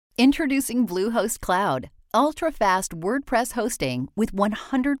Introducing Bluehost Cloud, ultra-fast WordPress hosting with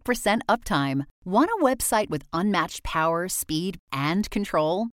 100% uptime. Want a website with unmatched power, speed, and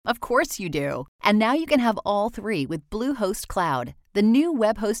control? Of course you do. And now you can have all three with Bluehost Cloud, the new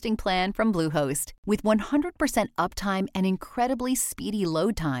web hosting plan from Bluehost. With 100% uptime and incredibly speedy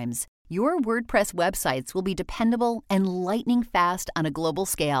load times, your WordPress websites will be dependable and lightning fast on a global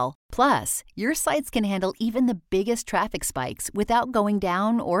scale. Plus, your sites can handle even the biggest traffic spikes without going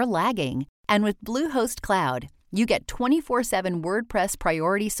down or lagging. And with Bluehost Cloud, you get 24/7 WordPress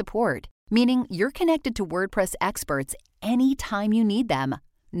priority support, meaning you're connected to WordPress experts anytime you need them.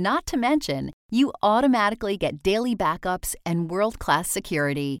 Not to mention, you automatically get daily backups and world-class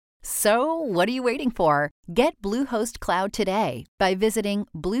security. So, what are you waiting for? Get Bluehost Cloud today by visiting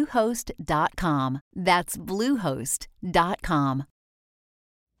Bluehost.com. That's Bluehost.com.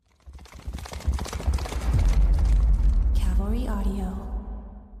 Cavalry Audio.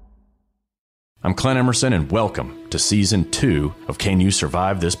 I'm Clint Emerson, and welcome to Season 2 of Can You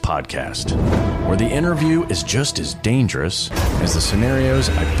Survive This Podcast, where the interview is just as dangerous as the scenarios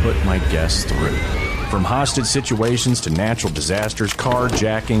I put my guests through. From hostage situations to natural disasters,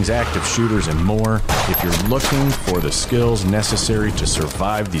 carjackings, active shooters, and more, if you're looking for the skills necessary to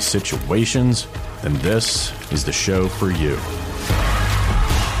survive these situations, then this is the show for you.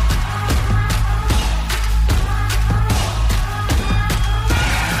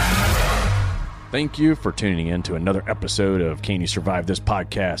 Thank you for tuning in to another episode of Can You Survive This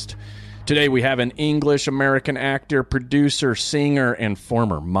Podcast. Today we have an English-American actor, producer, singer, and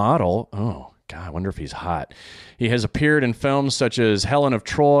former model. Oh, God, I wonder if he's hot. He has appeared in films such as Helen of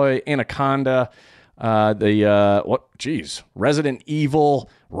Troy, Anaconda, Resident Evil,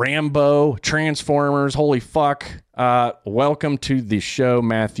 Rambo, Transformers, holy fuck. Welcome to the show,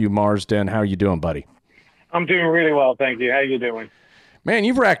 Matthew Marsden. How are you doing, buddy? I'm doing really well, thank you. How you doing? Man,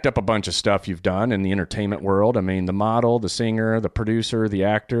 you've racked up a bunch of stuff you've done in the entertainment world. I mean, the model, the singer, the producer, the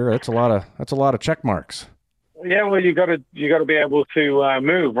actor. That's a lot of check marks. Yeah, well, you got to be able to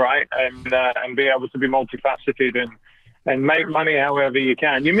move, right, and be able to be multifaceted and make money however you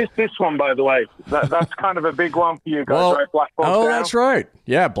can. You missed this one, by the way. That's kind of a big one for you guys, right? Black Hawk Down. That's right.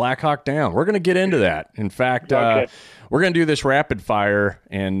 Yeah, Black Hawk Down. We're going to get into that. In fact, we're going to do this rapid fire,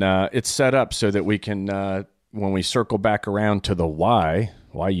 and it's set up so that we can, when we circle back around to the why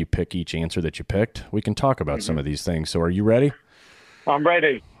you pick each answer that you picked, we can talk about some of these things. So are you ready? I'm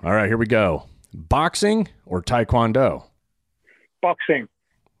ready. All right, here we go. Boxing or Taekwondo? Boxing.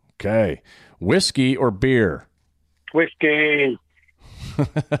 Okay. Whiskey or beer? Whiskey.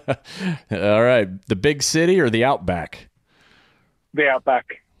 All right. The big city or the outback? The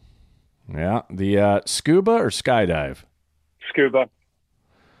outback. Yeah. The scuba or skydive? Scuba.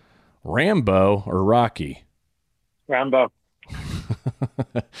 Rambo or Rocky? Rambo.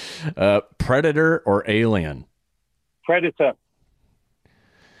 Predator or Alien? Predator.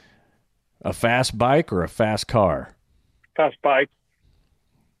 A fast bike or a fast car? Fast bike.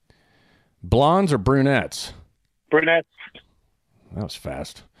 Blondes or brunettes? Brunettes. That was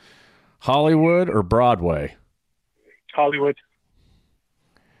fast. Hollywood or Broadway? Hollywood.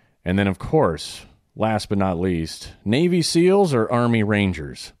 And then, of course, last but not least, Navy SEALs or Army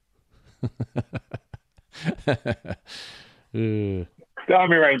Rangers? The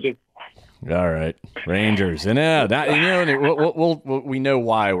Army Rangers. All right, Rangers, and we know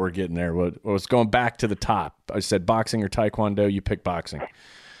why we're getting there. It's going back to the top. I said boxing or Taekwondo. You pick boxing.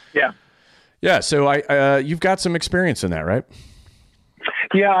 Yeah. So you've got some experience in that, right?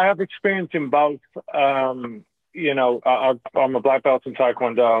 Yeah, I have experience in both. I'm a black belt in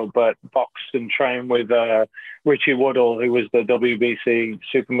Taekwondo, but boxed and trained with Richie Woodall, who was the WBC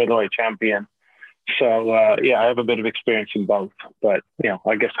super middleweight champion. So, I have a bit of experience in both, but,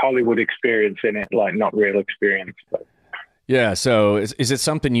 I guess Hollywood experience in it, like not real experience. But. Yeah. So is it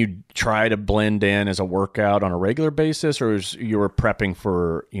something you try to blend in as a workout on a regular basis, or you were prepping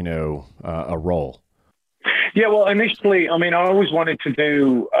for, a role? Yeah, well, initially, I always wanted to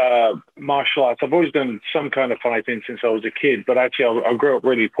do martial arts. I've always done some kind of fighting since I was a kid, but actually I grew up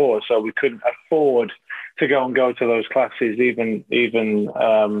really poor, so we couldn't afford to go to those classes, even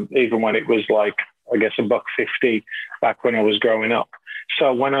when it was like, I guess, $1.50 back when I was growing up.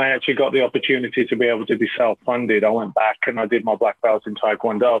 So when I actually got the opportunity to be able to be self-funded, I went back and I did my black belt in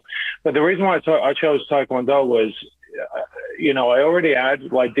Taekwondo. But the reason why I chose Taekwondo was, I already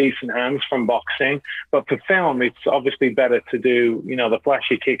had like decent hands from boxing, but for film, it's obviously better to do, the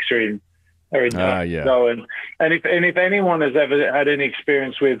flashy kicks are in. And if anyone has ever had any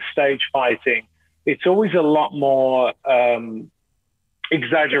experience with stage fighting, it's always a lot more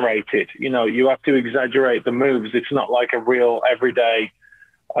exaggerated. You have to exaggerate the moves. It's not like a real everyday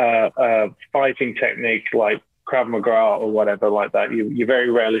fighting technique like Krav Maga or whatever like that. You very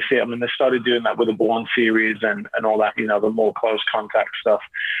rarely see it. I mean, they started doing that with the Bourne series and all that, you know, the more close contact stuff.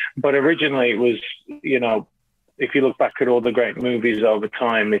 But originally it was, you know, if you look back at all the great movies over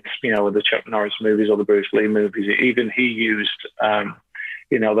time, it's, you know, the Chuck Norris movies or the Bruce Lee movies, even he used,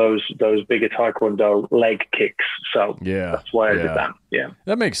 you know, those bigger Taekwondo leg kicks. So that's why I did that. Yeah.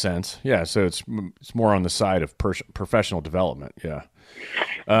 That makes sense. Yeah. So it's more on the side of professional development. Yeah.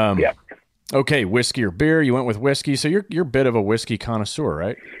 Yeah. Okay, whiskey or beer? You went with whiskey, so you're a bit of a whiskey connoisseur,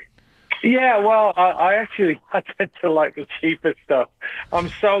 right? Yeah, well, I tend to like the cheaper stuff. I'm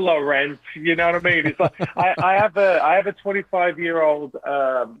so low rent, you know what I mean? It's like I have a 25-year-old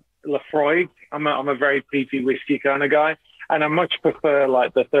Lafroig. I'm a very peaty whiskey kind of guy, and I much prefer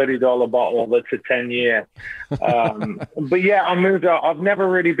like the $30 bottle that's a 10-year. But yeah, I moved out. I've never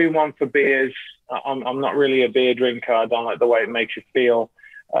really been one for beers. I'm not really a beer drinker. I don't like the way it makes you feel.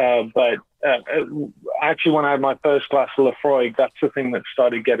 But actually, when I had my first glass of Lafroig, that's the thing that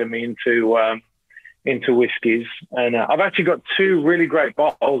started getting me into whiskeys. And I've actually got two really great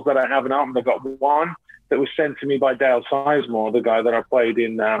bottles that I haven't opened. I've got one that was sent to me by Dale Sizemore, the guy that I played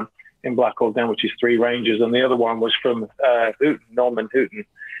in Black Hawk Down, which is Three Rangers, and the other one was from Norman Houghton,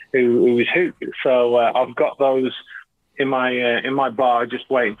 who was Hoot. So I've got those in my bar, just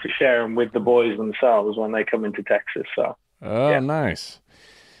waiting to share them with the boys themselves when they come into Texas. So. Oh, nice.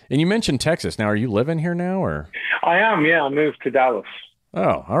 And you mentioned Texas. Now, are you living here now, or? I am. Yeah, I moved to Dallas.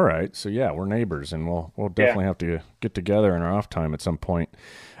 Oh, all right. So yeah, we're neighbors, and we'll definitely have to get together in our off time at some point.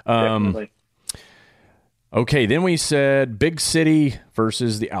 Definitely. Okay, then we said big city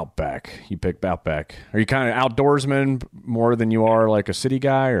versus the Outback. You picked Outback. Are you kind of outdoorsman more than you are like a city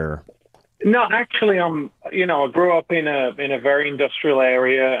guy, or? No, actually, I grew up in a very industrial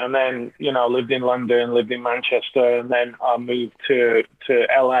area, and then, you know, lived in London, lived in Manchester, and then I moved to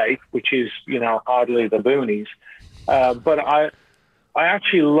LA, which is, you know, hardly the boonies. But I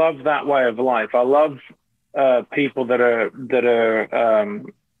actually love that way of life. I love people that are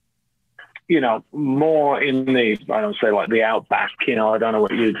you know, more in the, I don't say like the outback, you know, I don't know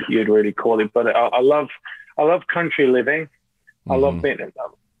what you'd really call it, but I love country living. I love being.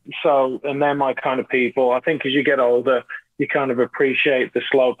 So, and they're my kind of people. I think as you get older, you kind of appreciate the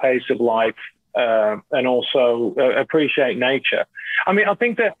slow pace of life, and also appreciate nature. I mean, I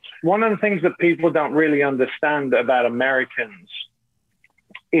think that one of the things that people don't really understand about Americans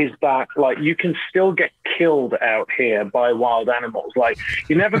is that, like, you can still get killed out here by wild animals. Like,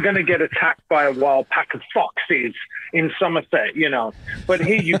 you're never going to get attacked by a wild pack of foxes in Somerset, you know. But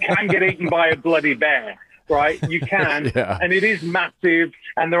here you can get eaten by a bloody bear. Right, you can, and it is massive.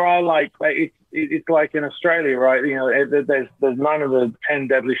 And there are like it's like in Australia, right? You know, there's 9 of the 10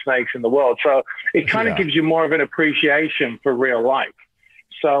 deadly snakes in the world, so it kind of gives you more of an appreciation for real life.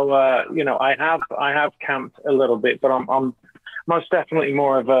 So you know, I have camped a little bit, but I'm most definitely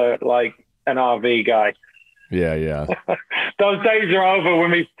more of an RV guy. Yeah. Those days are over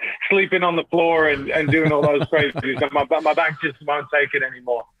when we sleeping on the floor and doing all those crazy stuff. My back just won't take it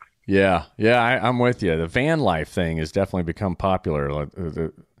anymore. Yeah, I'm with you. The van life thing has definitely become popular. Like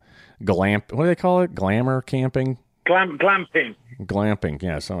the what do they call it? Glamour camping? Glamping. Glamping,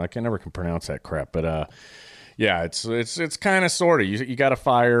 yeah. So I can never pronounce that crap, but yeah, it's kind of sort of. You got a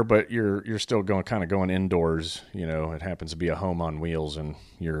fire, but you're still going indoors. You know, it happens to be a home on wheels, and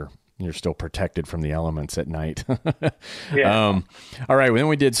you're still protected from the elements at night. Yeah. All right. Well, then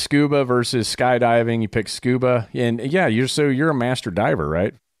we did scuba versus skydiving. You picked scuba, and yeah, you're a master diver,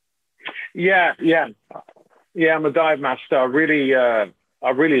 right? Yeah. I'm a dive master. I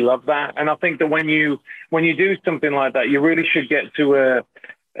really love that, and I think that when you do something like that, you really should get to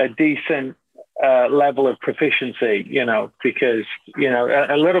a decent level of proficiency. You know, because you know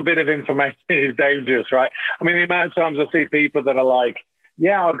a little bit of information is dangerous, right? I mean, the amount of times I see people that are like,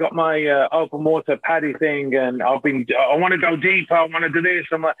 "Yeah, I've got my open water paddy thing, and I want to go deeper. I want to do this."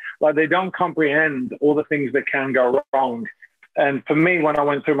 I'm like they don't comprehend all the things that can go wrong. And for me, when I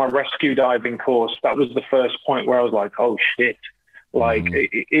went through my rescue diving course, that was the first point where I was like, "Oh shit!" Like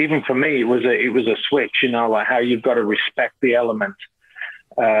even for me, it was a switch, you know, like how you've got to respect the element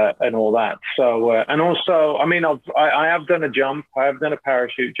and all that. So and also, I mean, I have done a jump. I have done a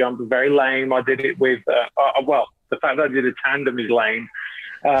parachute jump. Very lame. I did it with well, the fact that I did a tandem is lame,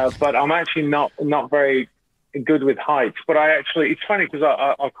 but I'm actually not very good with heights. But it's funny because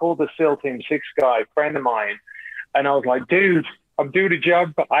I called the SEAL Team 6 guy, a friend of mine. And I was like, dude, I'm due to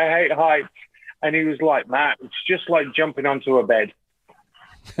jump. I hate heights. And he was like, Matt, it's just like jumping onto a bed.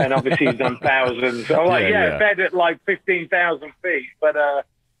 And obviously he's done thousands. I was like, yeah, bed at like 15,000 feet. But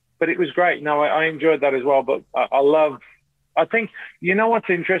it was great. No, I enjoyed that as well. But I love I think, you know what's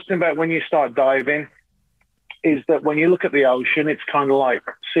interesting about when you start diving is that when you look at the ocean, it's kind of like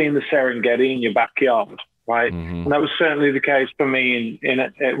seeing the Serengeti in your backyard, right? Mm-hmm. And that was certainly the case for me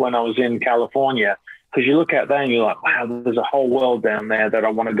when I was in California, because you look at that and you're like, wow, there's a whole world down there that I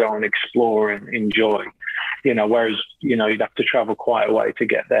want to go and explore and enjoy, whereas, you'd have to travel quite a way to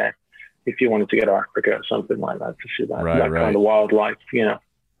get there if you wanted to get to Africa or something like that to see that, kind of wildlife,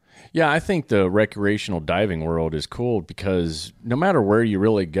 Yeah, I think the recreational diving world is cool because no matter where you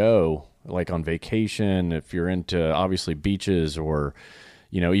really go, like on vacation, if you're into obviously beaches or,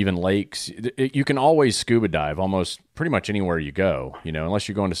 even lakes, you can always scuba dive almost pretty much anywhere you go, unless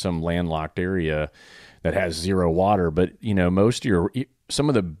you're going to some landlocked area that has zero water. But, some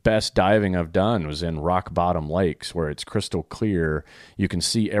of the best diving I've done was in rock bottom lakes where it's crystal clear. You can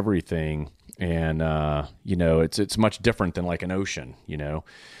see everything. And, it's much different than like an ocean,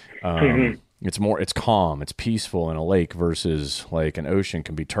 It's calm, it's peaceful in a lake versus like an ocean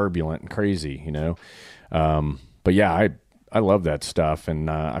can be turbulent and crazy, But yeah, I love that stuff, and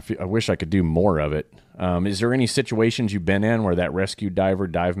I wish I could do more of it. Is there any situations you've been in where that rescue diver,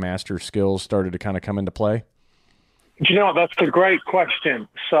 dive master skills started to kind of come into play? Do you know what? That's a great question.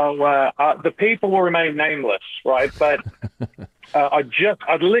 So the people will remain nameless, right? But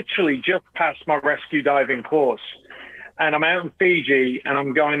I'd literally just passed my rescue diving course. And I'm out in Fiji, and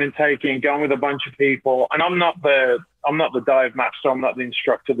I'm going with a bunch of people. And I'm not the dive master. I'm not the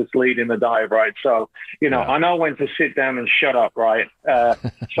instructor that's leading the dive, right? So, I know when to sit down and shut up, right?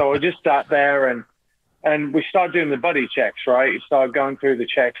 So I just sat there and we started doing the buddy checks, right? You started going through the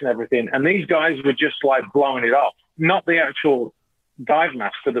checks and everything. And these guys were just like blowing it off. Not the actual dive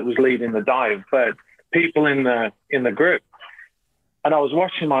master that was leading the dive, but people in the group. And I was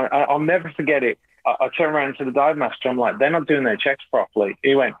watching I'll never forget it. I turned around to the dive master. I'm like, they're not doing their checks properly.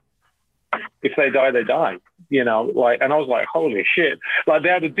 He went, if they die, they die, and I was like, holy shit. Like they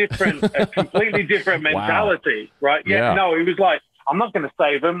had a completely different mentality, wow. Right? Yeah. No, he was like, I'm not going to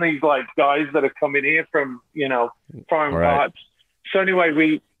save them. These like guys that are coming here from, foreign parts. So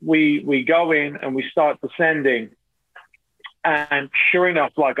anyway, we go in and we start descending. And sure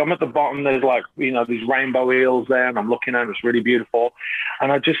enough, like I'm at the bottom, there's like, these rainbow eels there, and I'm looking at it, it's really beautiful.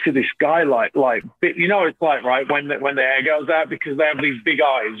 And I just see this guy like, it's like, right, when the air goes out, because they have these big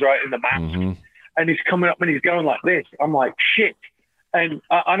eyes, right, in the mask. Mm-hmm. And he's coming up and he's going like this. I'm like, shit. And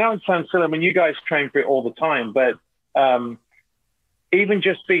I know it sounds silly. I mean, you guys train for it all the time, but even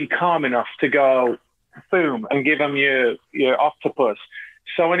just being calm enough to go, boom, and give him your octopus.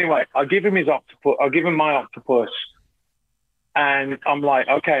 So anyway, I give him my octopus. And I'm like,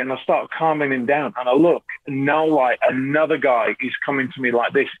 okay, and I start calming him down, and I look, and now like another guy is coming to me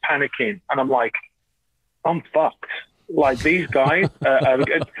like this, panicking, and I'm like, I'm fucked. Like these guys,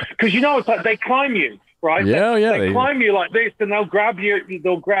 because it's like they climb you, right? Yeah, they climb you like this, and they'll grab your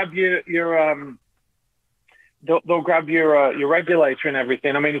regulator and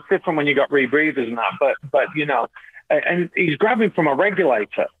everything. I mean, it's different when you got rebreathers and that, but and he's grabbing from a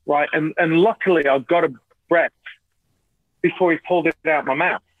regulator, right? And luckily I got a breath before he pulled it out my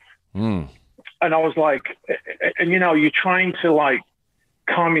mouth. And I was like, and you're trying to like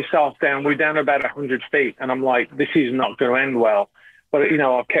calm yourself down. We're down about 100 feet. And I'm like, this is not going to end well. But,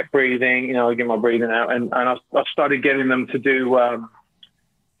 I kept breathing, I get my breathing out. And I started getting them to do,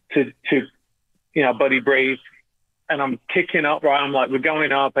 buddy breathe. And I'm kicking up, right? I'm like, we're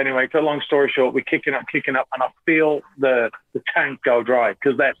going up. Anyway, to a long story short, we're kicking up. And I feel the tank go dry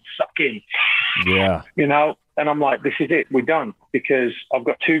because they're sucking. Yeah. And I'm like, this is it. We're done, because I've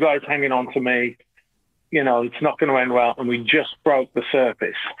got two guys hanging on to me. It's not going to end well. And we just broke the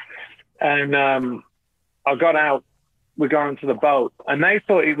surface. And I got out. We got into the boat, and they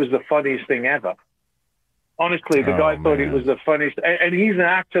thought it was the funniest thing ever. Honestly, the guy thought it was the funniest. And he's an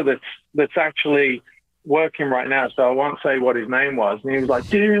actor that's actually working right now, so I won't say what his name was. And he was like,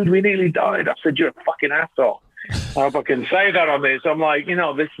 dude, we nearly died. I said, you're a fucking asshole. I hope I can say that on this. I'm like,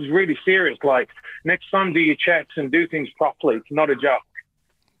 this is really serious. Like, next time do your checks and do things properly. It's not a joke.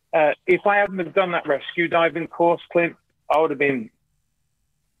 If I hadn't have done that rescue diving course, Clint, I would have been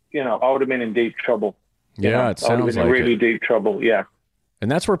in deep trouble. It sounds like really deep trouble. Yeah. And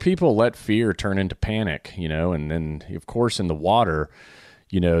that's where people let fear turn into panic, and then of course in the water,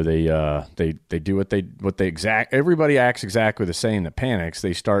 they do everybody acts exactly the same that panics.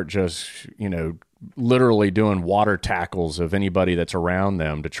 They start just, literally doing water tackles of anybody that's around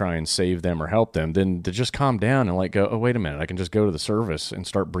them to try and save them or help them. Then to just calm down and like go, oh, wait a minute, I can just go to the surface and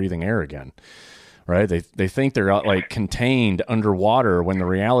start breathing air again. Right. They think they're like contained underwater when the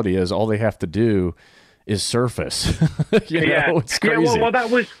reality is all they have to do is surface. Yeah. It's crazy. Yeah,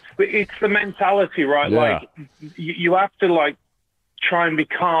 well, it's the mentality, right? Yeah. Like you have to like try and be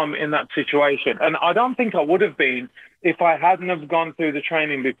calm in that situation. And I don't think I would have been if I hadn't have gone through the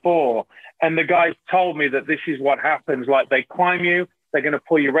training before. And the guys told me that this is what happens. Like they climb you, they're going to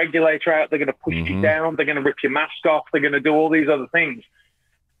pull your regulator out, they're going to push you down, they're going to rip your mask off, they're going to do all these other things.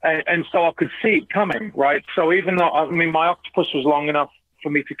 And so I could see it coming, right? So even though, I mean, my octopus was long enough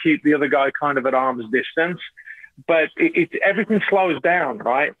for me to keep the other guy kind of at arm's distance, but everything slows down,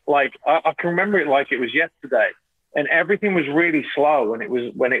 right? Like I can remember it like it was yesterday, and everything was really slow when it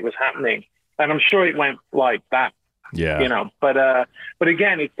was happening. And I'm sure it went like that, Yeah. But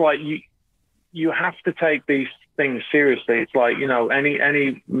again, it's like you have to take these things seriously. It's like,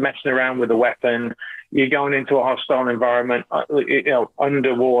 any messing around with a weapon, you're going into a hostile environment,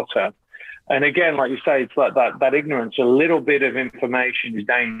 underwater. And again, like you say, it's like that ignorance. A little bit of information is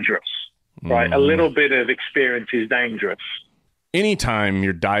dangerous, right? A little bit of experience is dangerous. Anytime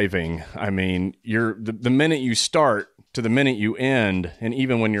you're diving, I mean, the minute you start to the minute you end, and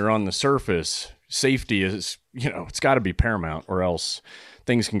even when you're on the surface, safety is, it's got to be paramount, or else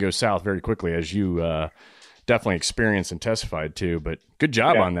things can go south very quickly, as you definitely experienced and testified to. But good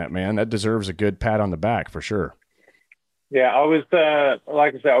job on that, man. That deserves a good pat on the back for sure. Yeah, I was,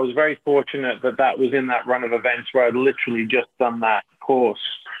 like I said, I was very fortunate that was in that run of events where I'd literally just done that course.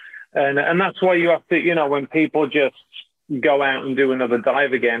 And that's why you have to, when people just go out and do another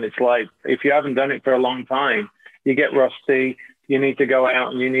dive again, it's like, if you haven't done it for a long time, you get rusty, you need to go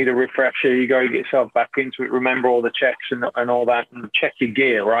out and you need a refresher, you got to get yourself back into it, remember all the checks and all that, and check your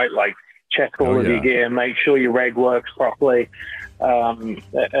gear, right? Like check all of your gear, make sure your reg works properly, and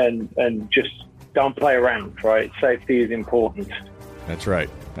just don't play around, right? Safety is important. That's right.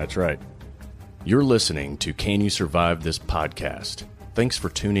 That's right. You're listening to Can You Survive This podcast? Thanks for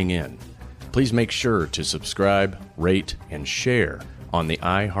tuning in. Please make sure to subscribe, rate, and share on the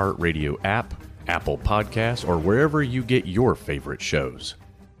iHeartRadio app, Apple Podcasts, or wherever you get your favorite shows.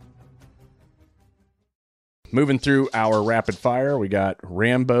 Moving through our rapid fire, we got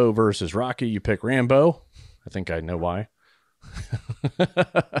Rambo versus Rocky. You pick Rambo. I think I know why.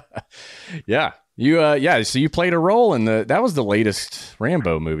 Yeah. So you played a role in that was the latest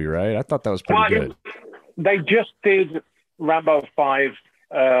Rambo movie, right? I thought that was pretty good. They just did Rambo 5,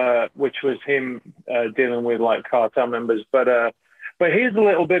 which was him dealing with like cartel members. But here's a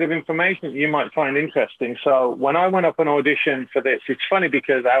little bit of information that you might find interesting. So when I went up an audition for this, it's funny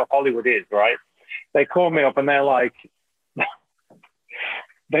because how Hollywood is, right? They called me up and they're like,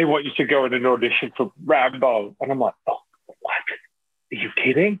 they want you to go in an audition for Rambo. And I'm like, oh, what? Are you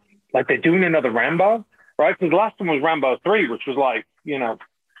kidding? Like they're doing another Rambo, right? Because the last one was Rambo 3, which was like,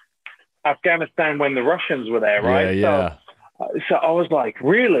 Afghanistan when the Russians were there, right? Yeah. So I was like,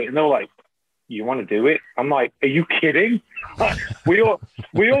 really? And they were like, you want to do it? I'm like, are you kidding? we all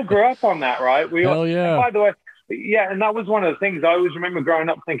grew up on that, right? Hell yeah. By the way, yeah, and that was one of the things I always remember growing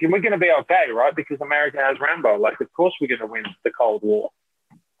up thinking, we're going to be okay, right? Because America has Rambo. Like, of course we're going to win the Cold War.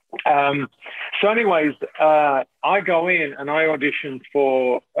 So anyways, I go in and I auditioned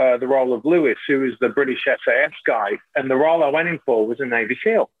for the role of Lewis, who is the British SAS guy. And the role I went in for was a Navy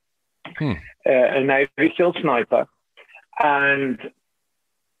SEAL, a Navy SEAL sniper. And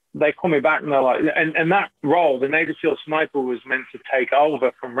they call me back and they're like, and that role, the Navy SEAL sniper, was meant to take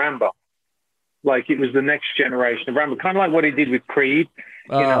over from Rambo. Like it was the next generation of Rambo, kind of like what he did with Creed,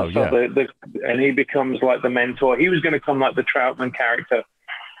 and he becomes like the mentor. He was going to come like the Troutman character.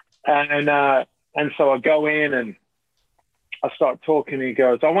 And so I go in and I start talking and he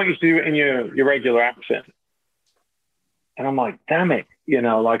goes, I want you to do it in your regular accent. And I'm like, damn it.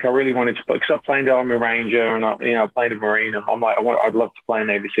 Like I really wanted to, because I played the Army Ranger and I played a Marine. And I'm like, I'd love to play a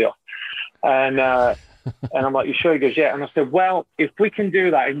Navy SEAL. And I'm like, you sure? He goes, yeah. And I said, well, if we can do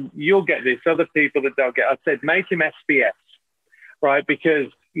that, and you'll get this, other people that don't get, I said, make him SBS, right?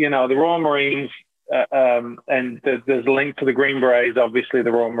 Because, the Royal Marines, and there's a link to the Green Berets, obviously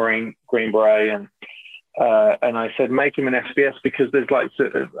the Royal Marine Green Beret. And I said, make him an SBS because there's like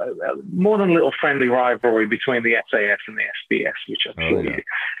more than a little friendly rivalry between the SAS and the SBS, which I'm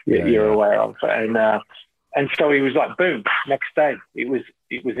sure you're aware of. And so he was like, boom, next day it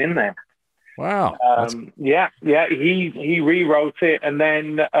was in there. Wow. He rewrote it. And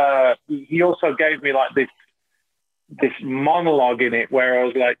then he also gave me like this monologue in it where I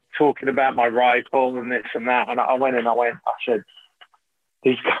was like talking about my rifle and this and that. And I said,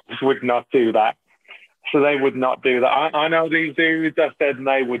 these guys would not do that. So they would not do that. I know these dudes, I said, and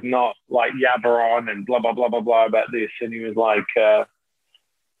they would not like yabber on and blah, blah, blah, blah, blah about this. And he was like,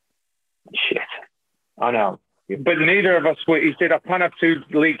 shit, I know. But neither of us were, he said, I can't have two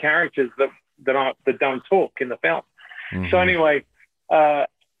lead characters that that don't talk in the film. Mm-hmm. So anyway,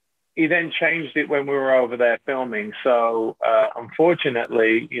 he then changed it when we were over there filming. So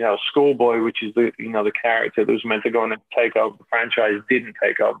unfortunately, Schoolboy, which is the character that was meant to go on and take over the franchise, didn't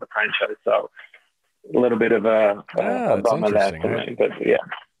take over the franchise. So a little bit of a bummer there for me. But yeah.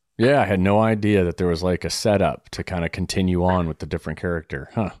 Yeah, I had no idea that there was like a setup to kind of continue on with the different character.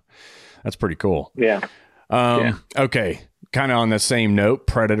 Huh. That's pretty cool. Yeah. Okay. Kind of on the same note,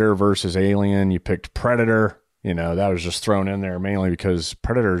 Predator versus Alien. You picked Predator. That was just thrown in there mainly because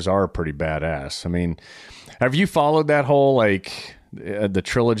Predators are pretty badass. I mean, have you followed that whole, like, the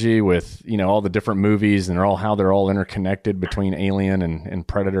trilogy with, all the different movies and how they're all interconnected between Alien and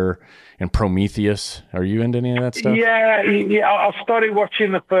Predator and Prometheus? Are you into any of that stuff? Yeah. I started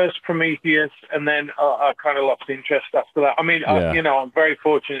watching the first Prometheus, and then I kind of lost interest after that. I mean, I'm very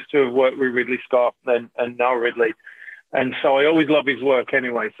fortunate to have worked with Ridley Scott and know Ridley. And so I always love his work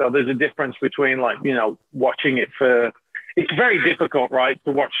anyway. So there's a difference between, like, watching it it's very difficult, right,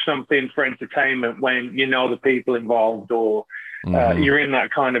 to watch something for entertainment when the people involved or you're in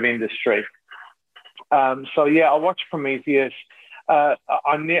that kind of industry. So yeah, I watched Prometheus. I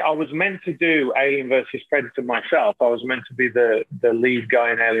was meant to do Alien versus Predator myself. I was meant to be the lead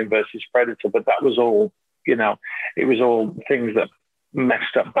guy in Alien versus Predator, but that was all, it was all things that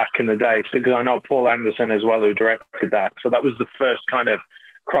messed up back in the day, because I know Paul Anderson as well, who directed that. So that was the first kind of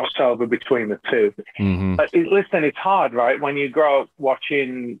crossover between the two. Mm-hmm. But listen, it's hard, right? When you grow up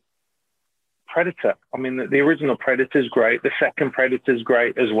watching Predator. I mean, the original Predator's great. The second Predator's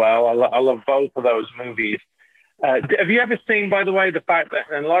great as well. I love both of those movies. Have you ever seen, by the way, the fact that,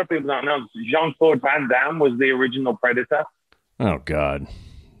 and a lot of people don't know, Jean-Claude Van Damme was the original Predator? Oh, God.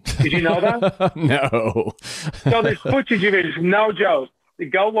 Did you know that? No. So there's footage of it. It's no joke.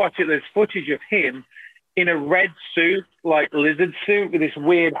 Go watch it. There's footage of him in a red suit, like lizard suit, with this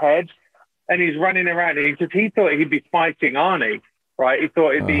weird head. And he's running around. He thought he'd be fighting Arnie, right? He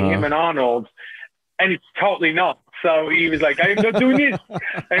thought it'd be him and Arnold. And it's totally not. So he was like, I'm not doing this.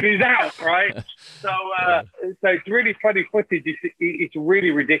 And he's out, right? So it's really funny footage. It's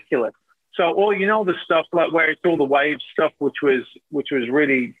really ridiculous. So all the stuff like where it's all the wave stuff, which was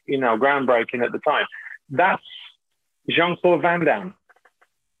really groundbreaking at the time. That's Jean-Claude Van Damme.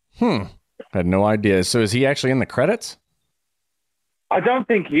 I had no idea. So is he actually in the credits? I don't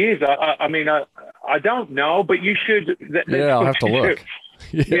think he is. I mean, I don't know, but you should. I'll have to look.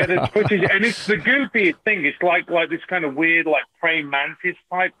 Yeah, there's footage, and it's the goofiest thing. It's like this kind of weird, like praying mantis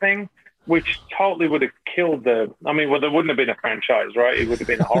type thing, which totally would have killed there wouldn't have been a franchise, right? It would have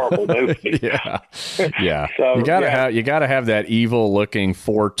been a horrible movie. Yeah. So you gotta have that evil looking,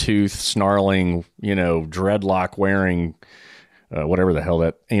 4-tooth snarling, dreadlock wearing, whatever the hell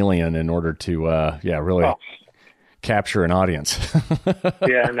that alien, in order to really capture an audience.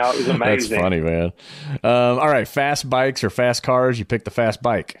 Yeah, no, it was amazing. That's funny, man. All right, fast bikes or fast cars? You picked the fast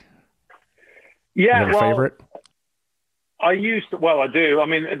bike. Yeah, you have a favorite? I do. I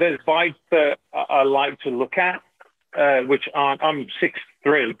mean, there's bikes that I like to look at, which aren't. I'm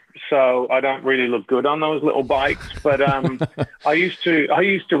 6'3", so I don't really look good on those little bikes. But I used to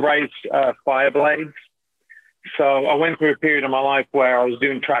race Fireblades. So I went through a period of my life where I was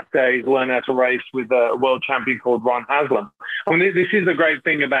doing track days, learning how to race with a world champion called Ron Haslam. I mean, this is the great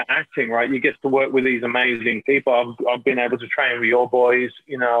thing about acting, right? You get to work with these amazing people. I've been able to train with your boys,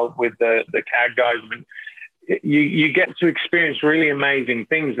 with the CAG guys. I mean, you get to experience really amazing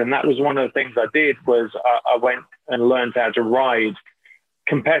things. And that was one of the things I did was I went and learned how to ride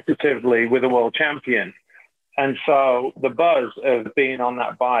competitively with a world champion. And so the buzz of being on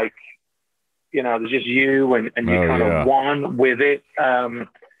that bike, there's just you and you kind of won with it.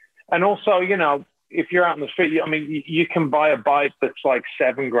 And also, if you're out in the street, you can buy a bike that's like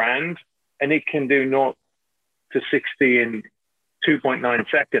 $7,000 and it can do 0 to 60 in 2.9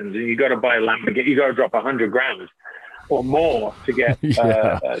 seconds. And you got to buy a Lamborghini, you got to drop $100,000 or more to get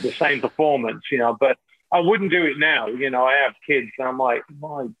the same performance, But I wouldn't do it now. I have kids and I'm like,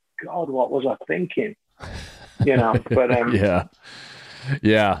 my God, what was I thinking? But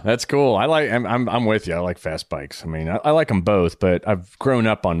Yeah, that's cool. I'm with you. I like fast bikes. I mean, I like them both, but I've grown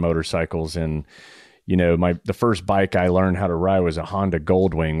up on motorcycles, and the first bike I learned how to ride was a Honda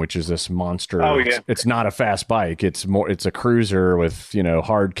Goldwing, which is this monster. Oh, yeah. It's not a fast bike. It's a cruiser with,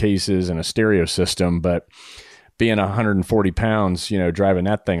 hard cases and a stereo system, but being 140 pounds, driving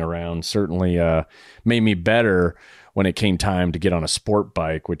that thing around certainly made me better when it came time to get on a sport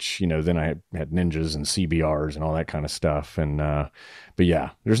bike, which, then I had Ninjas and CBRs and all that kind of stuff. And, but yeah,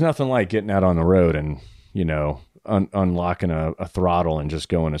 there's nothing like getting out on the road and, unlocking a throttle and just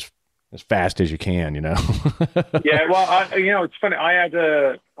going as as fast as you can, you know? Yeah, well, it's funny. I had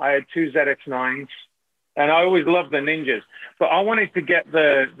two ZX9s, and I always loved the Ninjas, but I wanted to get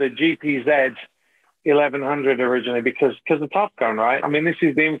the GPZ 1100 originally because of Top Gun, right? I mean, this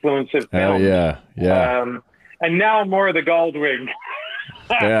is the influence of film. Oh, yeah. And now I'm more of the gold ring.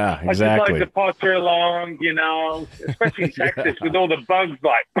 Yeah, exactly. I just like to potter along, especially in Texas with all the bugs.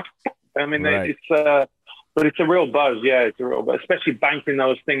 Like, I mean, right. but it's a real buzz. Yeah, it's a real buzz, especially banking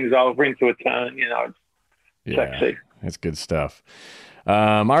those things over into a turn. It's sexy. It's good stuff.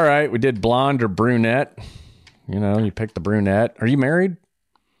 All right, we did blonde or brunette. You picked the brunette. Are you married?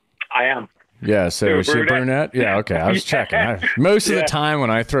 I am. Yeah, so is she a brunette? Yeah, okay. I was checking. Most of the time when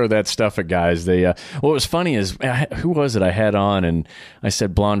I throw that stuff at guys, what was funny is, who was it I had on, and I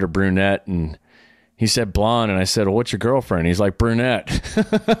said blonde or brunette, and he said blonde, and I said, well, what's your girlfriend? He's like, brunette.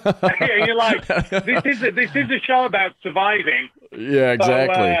 Yeah, you're like, this is a show about surviving. Yeah,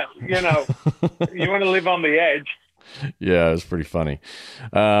 exactly. So, you want to live on the edge. Yeah, it was pretty funny.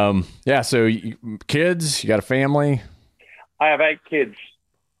 Yeah, so kids, you got a family? I have 8 kids.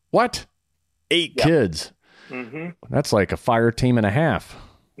 What? 8 kids. Mm-hmm. That's like a fire team and a half.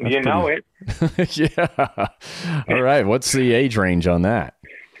 That's it. Yeah. All right. What's the age range on that?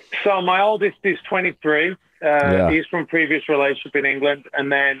 So my oldest is 23. He's from previous relationship in England.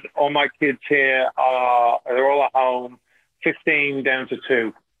 And then all my kids here they're all at home, 15 down to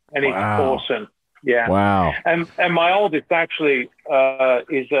 2. And he's awesome. Yeah. Wow. And my oldest actually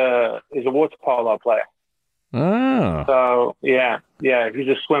is a water polo player. Oh. So yeah, he's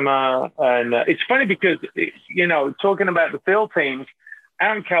a swimmer, and it's funny because talking about the field teams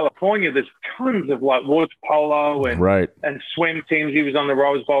out in California, there's tons of like water polo and swim teams. He was on the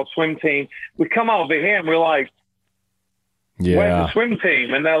Rose Bowl swim team. We come over here and we're like, where's the swim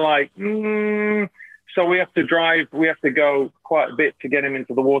team? And they're like, so we have to drive. We have to go quite a bit to get him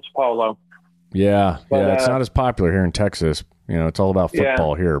into the water polo. Yeah, it's not as popular here in Texas. It's all about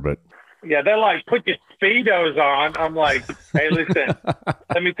football here, but. Yeah, they're like, put your Speedos on. I'm like, hey, listen,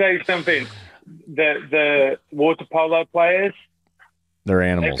 let me tell you something. The water polo players, they're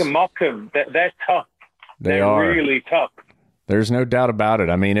animals. They can mock them. They're tough. They're really tough. There's no doubt about it.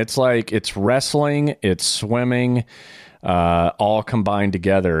 I mean, it's wrestling, it's swimming, all combined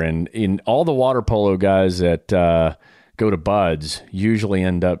together. And in all the water polo guys that go to Buds usually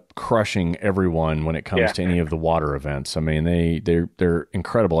end up crushing everyone when it comes to any of the water events. I mean, they're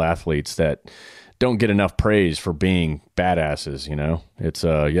incredible athletes that don't get enough praise for being badasses. It's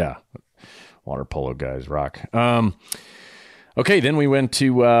water polo guys rock. Okay, then we went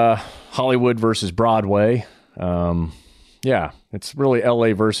to Hollywood versus Broadway. It's really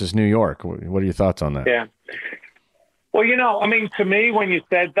LA versus New York. What are your thoughts on that? Yeah. Well, to me, when you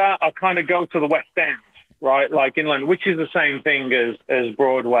said that, I kind of go to the West End. Right, like in London, which is the same thing as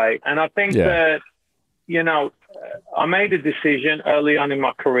Broadway. And I think that, I made a decision early on in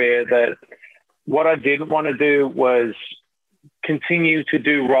my career that what I didn't want to do was continue to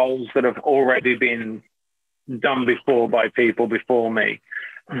do roles that have already been done before by people before me.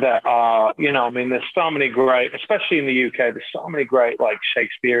 That are, there's so many great, especially in the UK, there's so many great like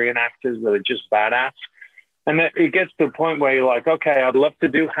Shakespearean actors that are just badass. And it gets to the point where you're like, okay, I'd love to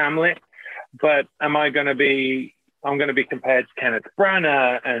do Hamlet, but I'm going to be compared to Kenneth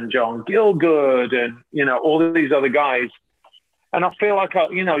Branagh and John Gielgud and, all of these other guys. And I feel like,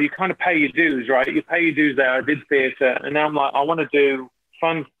 you kind of pay your dues, right? You pay your dues there. I did theater. And now I'm like, I want to do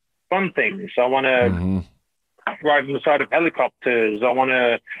fun things. I want to ride on the side of helicopters. I want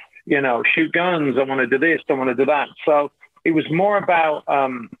to, shoot guns. I want to do this. I want to do that. So it was more about,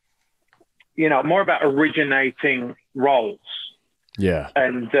 originating roles. Yeah.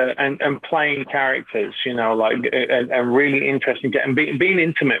 And playing characters, and really interesting and being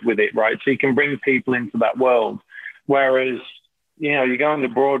intimate with it, right? So you can bring people into that world. Whereas, you go into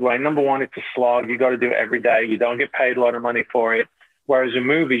Broadway, number one, it's a slog. You got to do it every day. You don't get paid a lot of money for it. Whereas in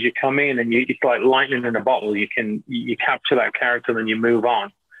movies, you come in and it's like lightning in a bottle. You capture that character and you move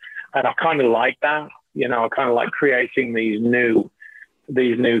on. And I kind of like that. I kind of like creating these new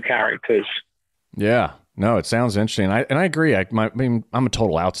characters. Yeah. No, it sounds interesting. I agree. I'm a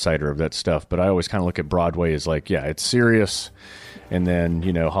total outsider of that stuff, but I always kind of look at Broadway as like, it's serious. And then,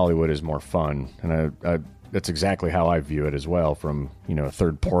 Hollywood is more fun. And I that's exactly how I view it as well from, a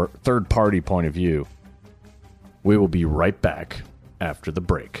third party point of view. We will be right back after the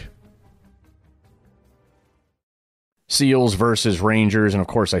break. Seals versus Rangers. And of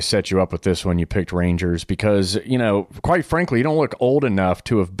course, I set you up with this one. You picked Rangers because, quite frankly, you don't look old enough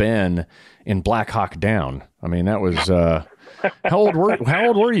to have been in Black Hawk Down. I mean, that was How old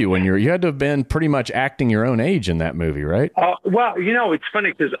were you when you had to have been pretty much acting your own age in that movie, right? Well, it's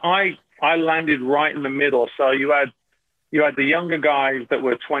funny because I landed right in the middle. So you had the younger guys that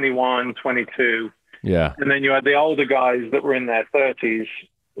were 21, 22. Yeah. And then you had the older guys that were in their 30s.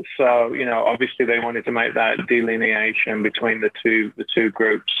 So, obviously they wanted to make that delineation between the two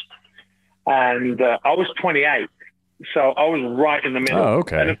groups. And I was 28. So I was right in the middle. Oh,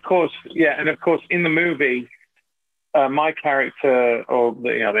 okay. And of course, in the movie, my character, or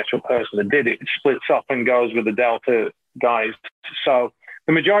the actual person that did it, splits up and goes with the Delta guys. So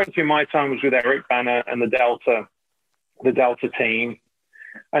the majority of my time was with Eric Banner and the Delta team,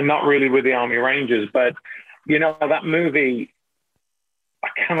 and not really with the Army Rangers. But that movie, I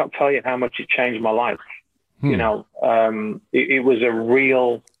cannot tell you how much it changed my life. It was a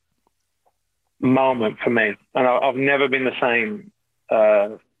real moment for me, and I've never been the same.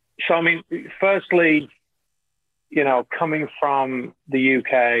 So I mean, firstly, coming from the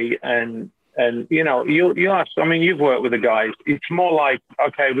UK and you ask, I mean, you've worked with the guys. It's more like,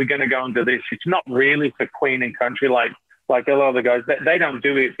 okay, we're going to go and do this. It's not really for Queen and Country like a lot of the guys. They don't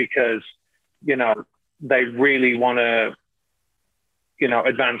do it because, they really want to,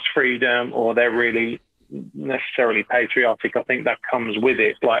 advance freedom, or they're really necessarily patriotic. I think that comes with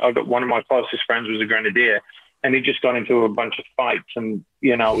it. Like, I got one of my closest friends was a grenadier, and he just got into a bunch of fights, and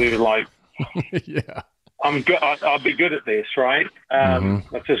we were like, yeah, I'm good. I'll be good at this, right?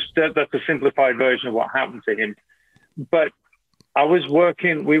 That's a simplified version of what happened to him. But I was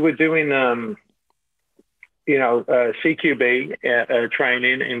working. We were doing, CQB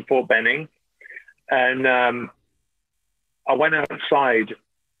training in Fort Benning, and I went outside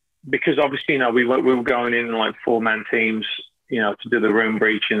because obviously, we were going in like 4-man teams, to do the room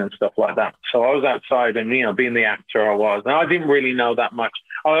breaching and stuff like that. So I was outside, and being the actor I was, and I didn't really know that much.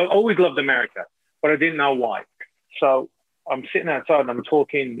 I always loved America, but I didn't know why. So I'm sitting outside and I'm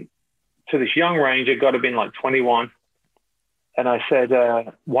talking to this young Ranger, got to be like 21. And I said,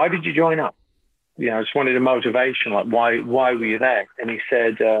 why did you join up? I just wanted a motivation. Like, why were you there? And he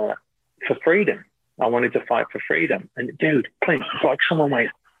said, for freedom. I wanted to fight for freedom. And dude, Clint, it's like someone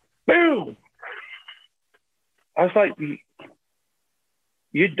went, boom. I was like,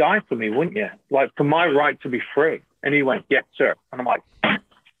 you'd die for me, wouldn't you? Like, for my right to be free. And he went, yes, sir. And I'm like,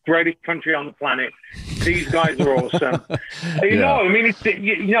 greatest country on the planet. These guys are awesome. I mean, it's,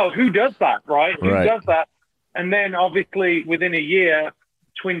 who does that, right? Who does that? And then obviously within a year,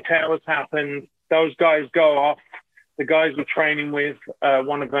 Twin Towers happened. Those guys go off. The guys we're training with,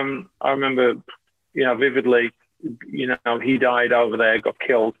 one of them, I remember, vividly, he died over there, got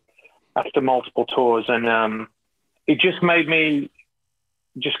killed after multiple tours. And it just made me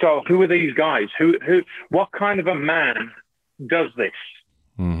just go, who are these guys? What kind of a man does this?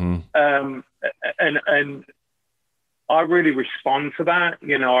 Mm-hmm. And I really respond to that.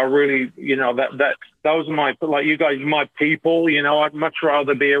 I really, that those are my, like you guys, my people. I'd much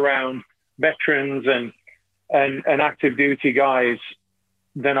rather be around veterans and active duty guys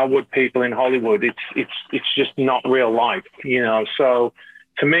than I would people in Hollywood. It's just not real life, So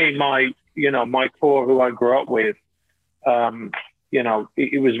to me, my core, who I grew up with,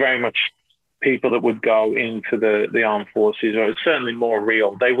 it was very much people that would go into the armed forces, or it's certainly more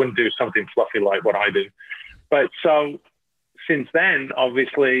real. They wouldn't do something fluffy like what I do. But so since then,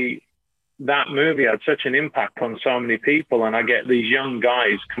 obviously, that movie had such an impact on so many people. And I get these young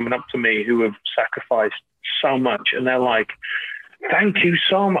guys coming up to me who have sacrificed so much. And they're like, thank you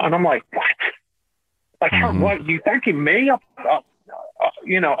so much. And I'm like, what? Like, what, you thanking me?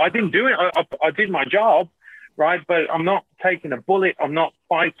 I didn't do it. I did my job, right? But I'm not taking a bullet. I'm not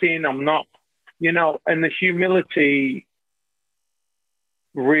fighting. I'm not, and the humility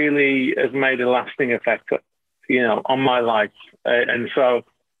really has made a lasting effect, on my life. And so,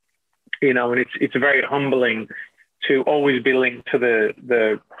 and it's very humbling to always be linked to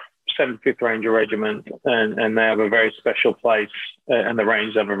the 75th Ranger Regiment, and they have a very special place, and the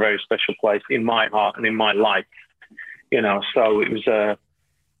Rangers have a very special place in my heart and in my life, so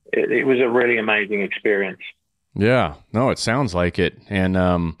it was a really amazing experience. Yeah, no, it sounds like it. And,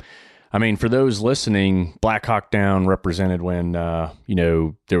 I mean, for those listening, Black Hawk Down represented when,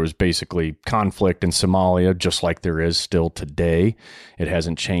 there was basically conflict in Somalia, just like there is still today. It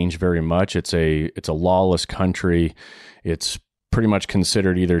hasn't changed very much. It's a lawless country. It's pretty much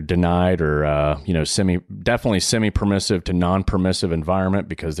considered either denied or, definitely semi-permissive to non-permissive environment,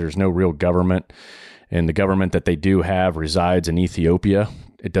 because there's no real government. And the government that they do have resides in Ethiopia.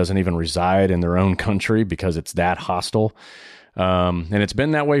 It doesn't even reside in their own country because it's that hostile. And it's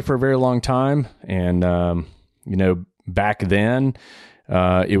been that way for a very long time. And, back then,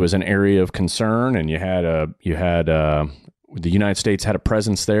 it was an area of concern, and you had the United States had a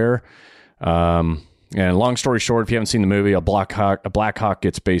presence there. And long story short, if you haven't seen the movie, a Black Hawk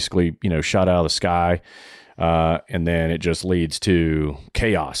gets basically, shot out of the sky. And then it just leads to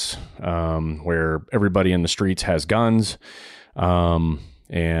chaos, where everybody in the streets has guns. And,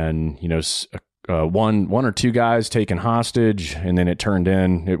 one or two guys taken hostage, and then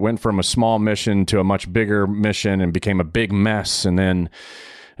it went from a small mission to a much bigger mission and became a big mess. And then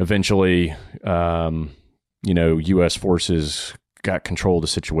eventually, U.S. forces got control of the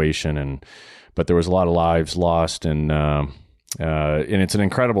situation, but there was a lot of lives lost, and it's an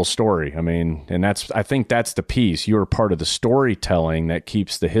incredible story. I mean, and I think that's the piece. You're part of the storytelling that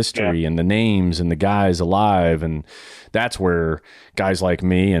keeps the history and the names and the guys alive. And that's where guys like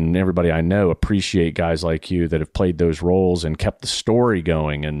me and everybody I know appreciate guys like you that have played those roles and kept the story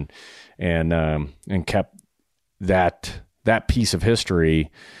going and kept that piece of history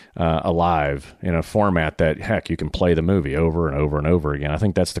alive in a format that, heck, you can play the movie over and over and over again. I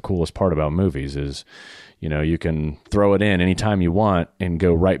think that's the coolest part about movies is, you can throw it in anytime you want and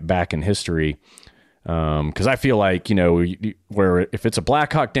go right back in history. Because I feel like, where if it's a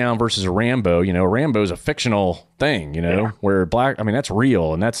Black Hawk Down versus a Rambo, Rambo's a fictional thing, where that's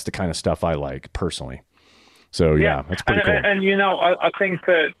real. And that's the kind of stuff I like personally. So, that's pretty cool. And I think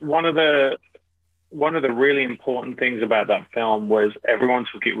that one of the really important things about that film was everyone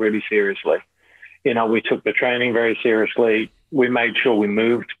took it really seriously. We took the training very seriously. We made sure we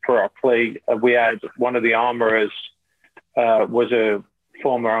moved properly. We had one of the armorers was a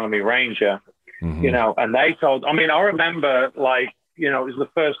former Army Ranger, and they told, I remember it was the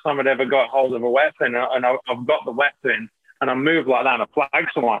first time I'd ever got hold of a weapon, and I've got the weapon and I moved like that and I flagged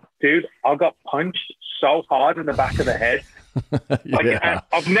someone. Dude, I got punched so hard in the back of the head.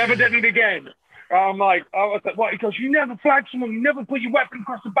 I've never done it again. I'm like, I was like, what? He goes, you never flag someone, you never put your weapon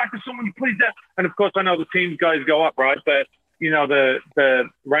across the back of someone, you put it there. And of course, I know the team guys go up, right? But the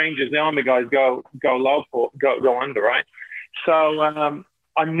Rangers, the Army guys go low, go under, right? So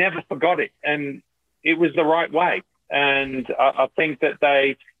I never forgot it, and it was the right way. And I think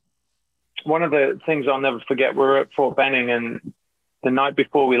that one of the things I'll never forget, we were at Fort Benning, and the night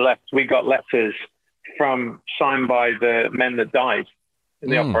before we left, we got letters signed by the men that died in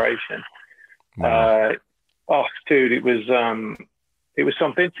the operation. Wow. Dude, it was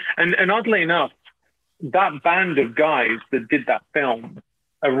something. And oddly enough, that band of guys that did that film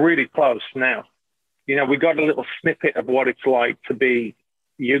are really close now. We got a little snippet of what it's like to be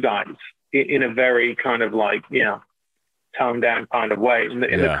you guys in a very kind of toned down kind of way, in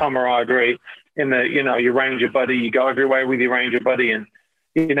the camaraderie, in the, your Ranger buddy, you go everywhere with your Ranger buddy. And,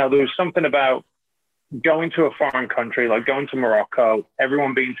 there was something about going to a foreign country, like going to Morocco,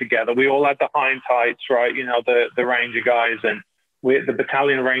 everyone being together. We all had the hind tights, right? The Ranger guys, and the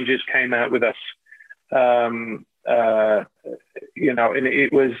battalion Rangers came out with us. And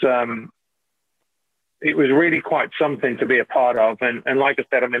it was really quite something to be a part of. And like I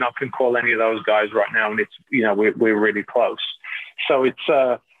said, I can call any of those guys right now, and it's, we're really close. So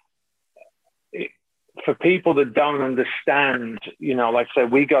it's, for people that don't understand, like I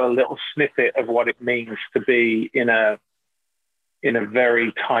said, we got a little snippet of what it means to be in a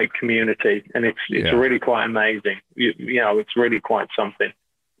very tight community. And it's really quite amazing. It's really quite something.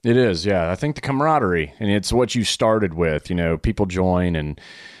 It is. Yeah. I think the camaraderie, and it's what you started with, people join, and,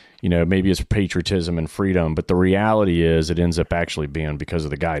 maybe it's patriotism and freedom, but the reality is it ends up actually being because of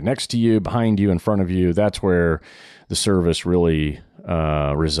the guy next to you, behind you, in front of you. That's where the service really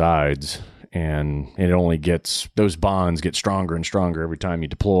resides. And it only those bonds get stronger and stronger every time you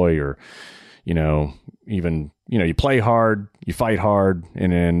deploy, or, even, you play hard, you fight hard,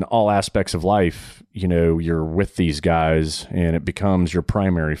 and in all aspects of life, you're with these guys, and it becomes your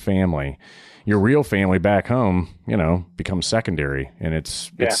primary family. Your real family back home, becomes secondary. And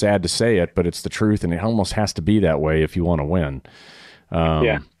it's sad to say it, but it's the truth. And it almost has to be that way if you want to win.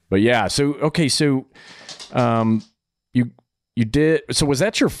 But yeah, so, okay. So, you did. So was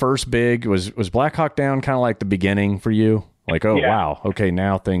that your first big, was Black Hawk Down kind of like the beginning for you? Like, wow. Okay.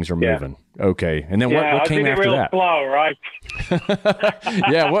 Now things are moving. Okay. And then what came after that? Slow, right?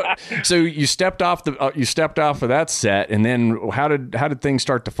 So you stepped off of that set, and then how did things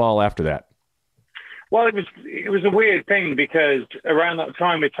start to fall after that? Well, it was a weird thing, because around that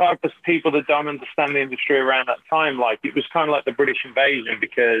time, it's hard for people that don't understand the industry around that time. Like, it was kind of like the British invasion,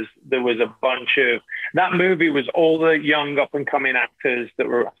 because there was a bunch of, that movie was all the young up and coming actors that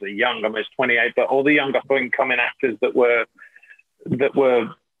were actually young, almost 28, but all the young up and coming actors that were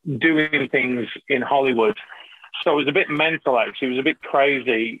doing things in Hollywood. So it was a bit mental, actually. It was a bit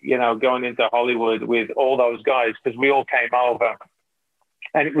crazy, going into Hollywood with all those guys, because we all came over,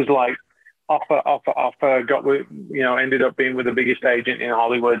 and it was like, offer. Ended up being with the biggest agent in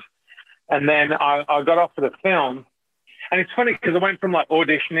Hollywood. And then I got offered a film. And it's funny because I went from like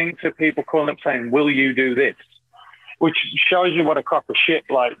auditioning to people calling up saying, will you do this? Which shows you what a crock of shit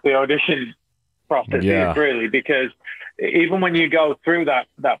like the audition process is really, because even when you go through that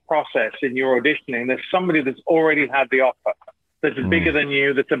process in your auditioning, there's somebody that's already had the offer that's bigger than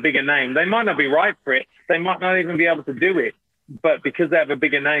you, that's a bigger name. They might not be right for it. They might not even be able to do it. But because they have a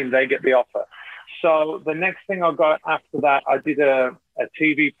bigger name, they get the offer. So the next thing I got after that, I did a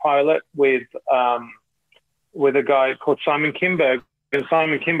TV pilot with a guy called Simon Kinberg. And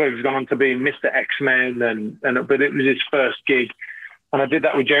Simon Kinberg's gone on to be Mr. X-Men, but it was his first gig. And I did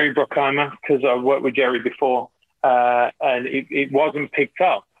that with Jerry Bruckheimer because I worked with Jerry before, and it wasn't picked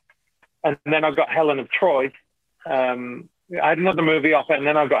up. And then I got Helen of Troy. I had another movie off it, and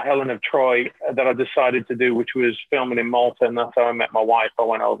then I got Helen of Troy that I decided to do, which was filming in Malta, and that's how I met my wife. I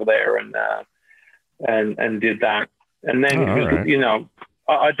went over there and did that. And then,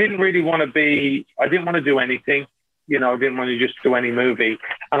 I didn't really want to I didn't want to do anything. I didn't want to just do any movie.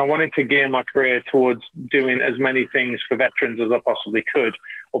 And I wanted to gear my career towards doing as many things for veterans as I possibly could,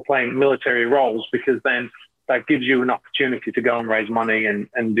 or playing military roles, because then that gives you an opportunity to go and raise money and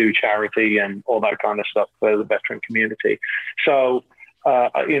do charity and all that kind of stuff for the veteran community. So,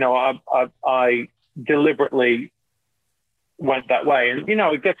 I deliberately went that way. And,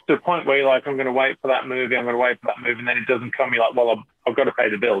 it gets to a point where you're like, I'm going to wait for that movie. And then it doesn't come. You're like, well, I've got to pay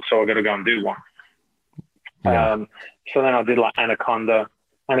the bills, so I've got to go and do one. Yeah. So then I did like Anacondas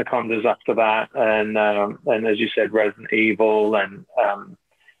after that. And as you said, Resident Evil and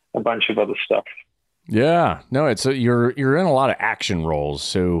a bunch of other stuff. Yeah, no, it's you're in a lot of action roles.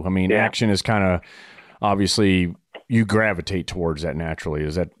 So, I mean, action is kind of obviously you gravitate towards that naturally.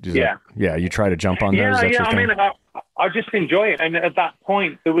 Is that you try to jump on those? Yeah. I mean, I just enjoy it. And at that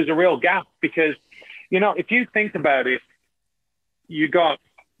point, there was a real gap because, if you think about it, you got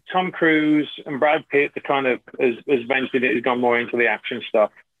Tom Cruise and Brad Pitt that kind of has ventured it, has gone more into the action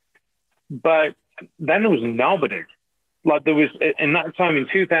stuff. But then there was nobody. Like there was, in that time in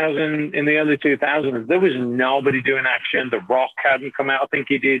the early 2000s, there was nobody doing action. The Rock hadn't come out. I think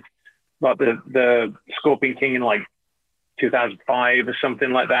he did like the Scorpion King in like 2005 or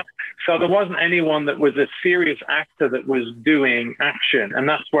something like that. So there wasn't anyone that was a serious actor that was doing action. And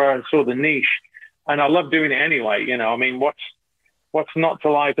that's where I saw the niche. And I love doing it anyway. I mean, what's not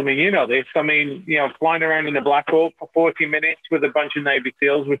to like? I mean, this. I mean, flying around in the Black Hawk for 40 minutes with a bunch of Navy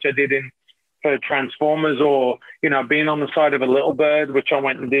SEALs, which I did for Transformers, or, being on the side of a Little Bird, which I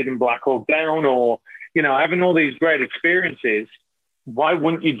went and did in Black Hawk Down, or, having all these great experiences. Why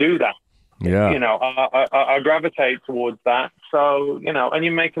wouldn't you do that? Yeah. I gravitate towards that. So, and you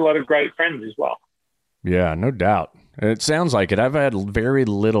make a lot of great friends as well. Yeah, no doubt. It sounds like it. I've had very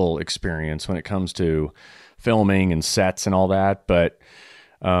little experience when it comes to filming and sets and all that. But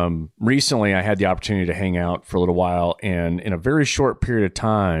recently I had the opportunity to hang out for a little while. And in a very short period of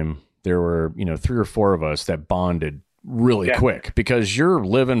time, there were, 3 or 4 of us that bonded really quick because you're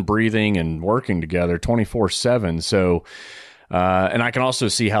living, breathing, and working together 24/7. So, and I can also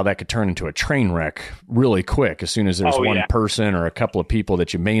see how that could turn into a train wreck really quick as soon as there's one person or a couple of people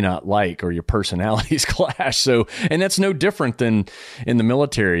that you may not like or your personalities clash. So, and that's no different than in the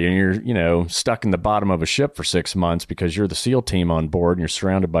military, and you're, stuck in the bottom of a ship for 6 months because you're the SEAL team on board and you're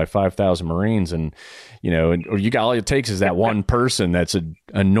surrounded by 5,000 Marines, and or you got, all it takes is that one person that's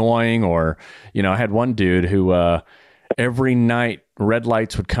annoying, or, I had one dude who, every night red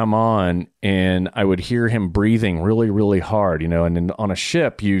lights would come on and I would hear him breathing really, really hard, and then on a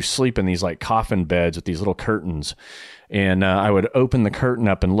ship, you sleep in these like coffin beds with these little curtains. And I would open the curtain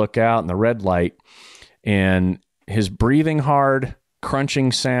up and look out in the red light, and his breathing hard,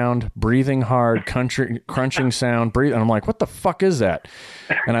 crunching sound, breathing hard, crunching sound, breathing. And I'm like, what the fuck is that?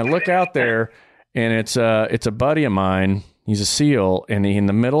 And I look out there, and it's a buddy of mine. He's a SEAL, and in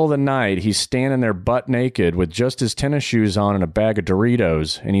the middle of the night, he's standing there butt naked with just his tennis shoes on and a bag of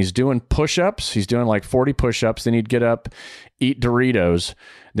Doritos, and he's doing push-ups. He's doing like 40 push-ups. Then he'd get up, eat Doritos.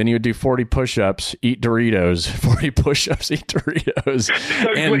 Then he would do 40 push-ups, eat Doritos, 40 push-ups, eat Doritos.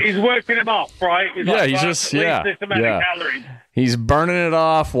 So he's working them off, right? Calories. He's burning it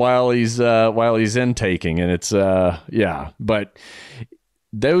off while he's intaking, and it's But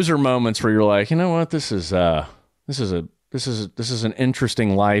those are moments where you're like, you know what, this is an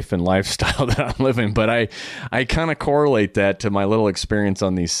interesting life and lifestyle that I'm living. But I kind of correlate that to my little experience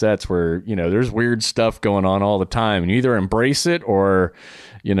on these sets where, there's weird stuff going on all the time, and you either embrace it or,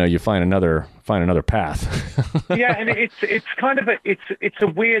 you find another path. Yeah. And it's kind of it's a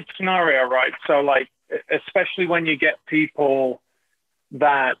weird scenario, right? So like, especially when you get people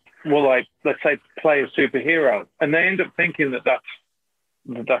that will, like, let's say, play a superhero, and they end up thinking that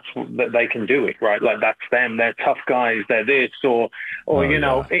they can do it, right? Like, that's them. They're tough guys. They're this, or you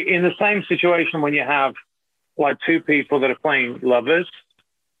know, in the same situation when you have like two people that are playing lovers.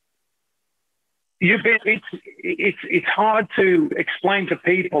 It's hard to explain to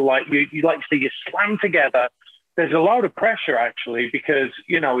people, like you like to see you slam together. There's a lot of pressure actually, because,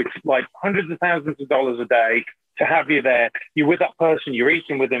 you know, it's like hundreds of thousands of dollars a day to have you there. You're with that person, you're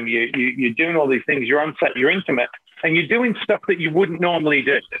eating with them, you're doing all these things, you're on set, you're intimate, and you're doing stuff that you wouldn't normally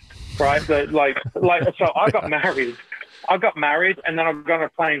do, right? But like so I got married, and then I got on a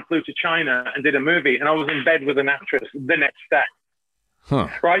plane, flew to China and did a movie, and I was in bed with an actress the next day.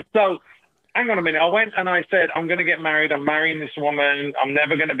 Right? So hang on a minute. I went and I said, I'm going to get married. I'm marrying this woman. I'm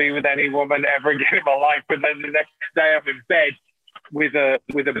never going to be with any woman ever again in my life. But then the next day I'm in bed with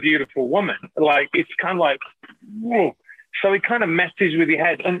a beautiful woman. Like, it's kind of like, whoa. So it kind of messes with your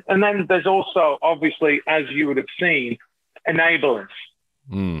head. And then there's also, obviously, as you would have seen, enablers,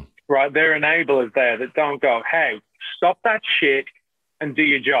 right? There are enablers there that don't go, hey, stop that shit and do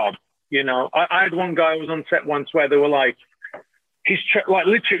your job. You know, I had one guy who was on set once where they were like, like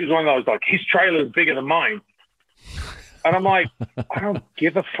literally it was one of those, like, his trailer is bigger than mine. And I'm like, I don't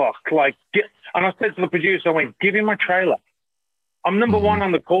give a fuck. Like, and I said to the producer, I went, give him my trailer. I'm number one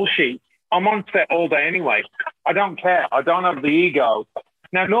on the call sheet. I'm on set all day anyway. I don't care. I don't have the ego.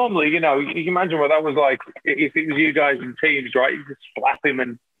 Now, normally, you know, you can imagine what that was like if it was you guys in teams, right? You just slap him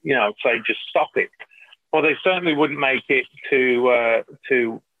and, you know, say, just stop it. Well, they certainly wouldn't make it to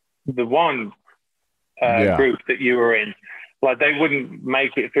the one group that you were in. Like, they wouldn't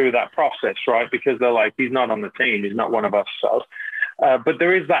make it through that process, right? Because they're like, he's not on the team. He's not one of us. So, but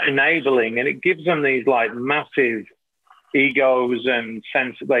there is that enabling, and it gives them these like massive egos and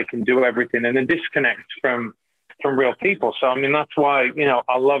sense that they can do everything, and a disconnect from real people. So, I mean, that's why, you know,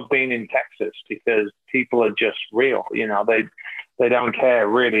 I love being in Texas, because people are just real. You know, they don't care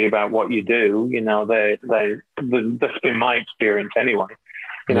really about what you do. You know, that's been my experience anyway.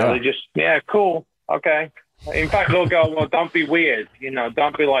 You know, they just, yeah, cool. Okay. In fact, they'll go, well, don't be weird, you know,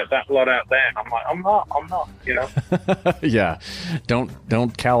 don't be like that lot out there. And I'm like, I'm not, you know. Yeah.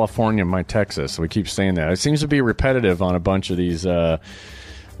 Don't California my Texas. We keep saying that. It seems to be repetitive on a bunch of these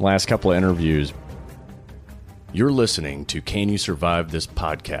last couple of interviews. You're listening to Can You Survive This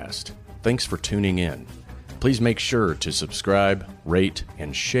Podcast? Thanks for tuning in. Please make sure to subscribe, rate,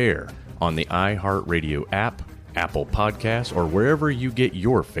 and share on the iHeartRadio app, Apple Podcasts, or wherever you get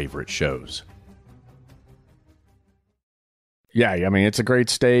your favorite shows. Yeah, I mean, it's a great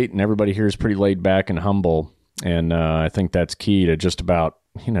state, and everybody here is pretty laid back and humble. And I think that's key to just about,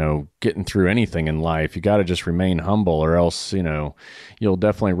 you know, getting through anything in life. You got to just remain humble, or else, you know, you'll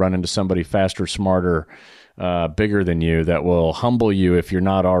definitely run into somebody faster, smarter, bigger than you that will humble you if you're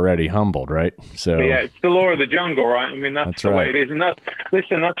not already humbled, right? So yeah, it's the law of the jungle, right? I mean, that's the way it is. And that's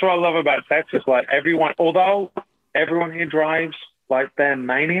what I love about Texas. Like, although everyone here drives like they're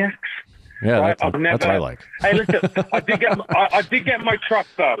maniacs. Yeah, right? that's what I like. Hey, listen, I did get my truck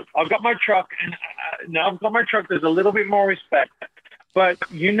though. I've got my truck, and now I've got my truck. There's a little bit more respect, but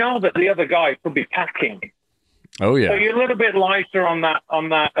you know that the other guy could be packing. Oh yeah. So you're a little bit lighter on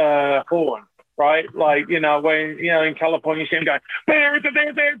that horn, right? Like, you know, when, you know, in California, you see them going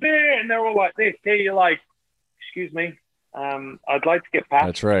there, and they're all like this. Here you're like, excuse me. I'd like to get packed.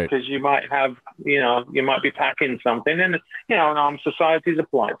 That's right. Because you might have, you know, you might be packing something, and, you know, society is a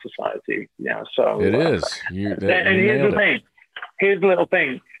polite society, you know, so. It is. And here's the thing. Here's the little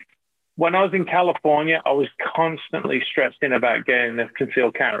thing. When I was in California, I was constantly stressing about getting the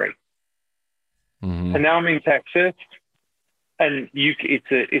concealed carry. Mm-hmm. And now I'm in Texas, and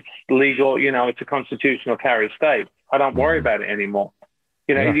it's legal, you know, it's a constitutional carry state. I don't worry about it anymore.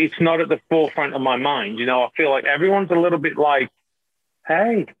 You know, it's not at the forefront of my mind. You know, I feel like everyone's a little bit like,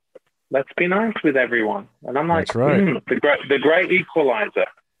 hey, let's be nice with everyone. And I'm like, that's right. The great equalizer,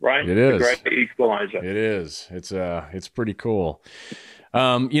 right? It is. The great equalizer. It is. It's pretty cool.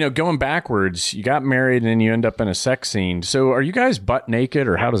 You know, going backwards, you got married and then you end up in a sex scene. So are you guys butt naked,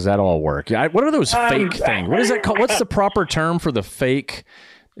 or how does that all work? What are those fake things? What is that called? What's the proper term for the fake?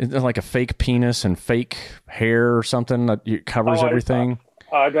 Is it like a fake penis and fake hair or something that covers everything?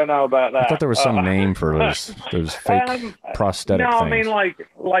 I don't know about that. I thought there was some name for those fake prosthetic things. No, I mean,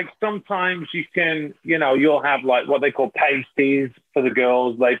 like sometimes you can, you know, you'll have like what they call pasties for the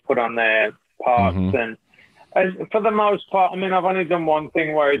girls. They put on their parts, and for the most part, I mean, I've only done one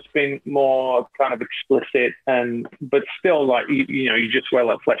thing where it's been more kind of explicit, but still, like, you know, you just wear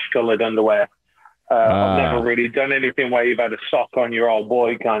like flesh-colored underwear. I've never really done anything where you've had a sock on your old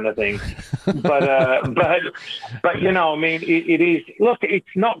boy kind of thing. But you know, I mean, it is, look, it's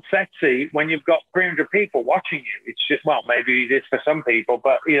not sexy when you've got 300 people watching you. It's just, well, maybe it is for some people,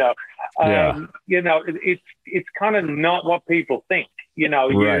 but you know, it's kind of not what people think. You know,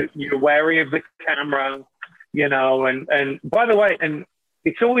 right. you're wary of the camera, you know, and by the way, and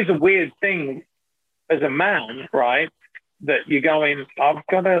it's always a weird thing as a man, right? That you're going, I've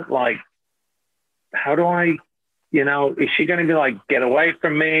got to, like, how do I, you know, is she going to be like, get away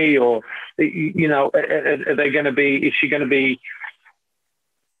from me? Or, you know, are they going to be, is she going to be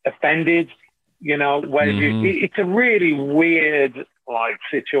offended? You know, it's a really weird, like,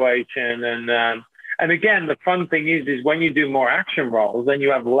 situation. And again, the fun thing is when you do more action roles, then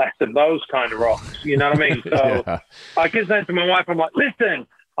you have less of those kind of roles. You know what I mean? So yeah. I can say to my wife, I'm like, listen,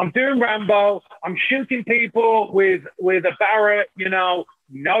 I'm doing Rambo. I'm shooting people with a Barrett, you know,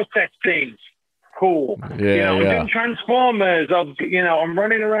 no sex scenes. Cool. Yeah, you know, I'm doing Transformers. I'm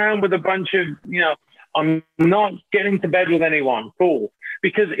running around with a bunch of, you know, I'm not getting to bed with anyone. Cool.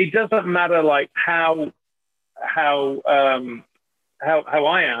 Because it doesn't matter, like, how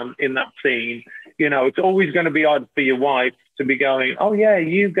I am in that scene. You know, it's always going to be odd for your wife to be going, oh yeah,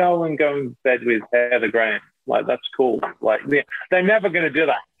 you go and bed with Heather Graham. Like, that's cool. Like, they're never going to do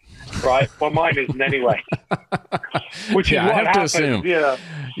that, right? Well, mine isn't anyway. Which is what I have happens, to assume.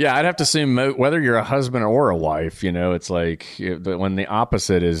 Yeah, I'd have to assume whether you're a husband or a wife. You know, it's like when the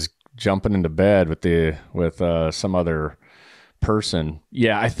opposite is jumping into bed with some other person.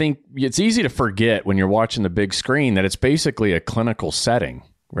 Yeah, I think it's easy to forget when you're watching the big screen that it's basically a clinical setting,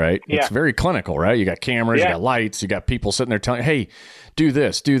 right? Yeah. It's very clinical, right? You got cameras, you got lights, you got people sitting there telling, hey, do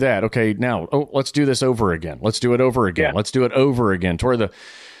this, do that. Okay, now, let's do this over again. Let's do it over again. Let's do it over again. To where the,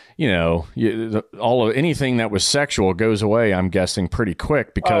 you know, all of anything that was sexual goes away, I'm guessing, pretty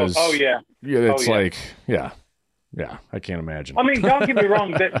quick because it's like, I can't imagine. I mean, don't get me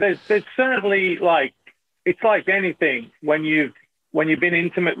wrong. There's certainly, like, it's like anything. When you've been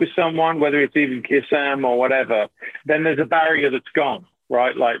intimate with someone, whether it's even kiss them or whatever, then there's a barrier that's gone,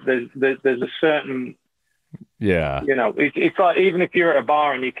 right? Like there's a certain, you know, it's like, even if you're at a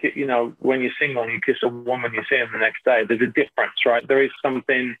bar and you know, when you're single and you kiss a woman, you see them the next day, there's a difference, right? There is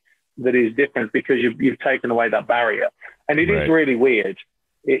something that is different because you've taken away that barrier, and it is really weird.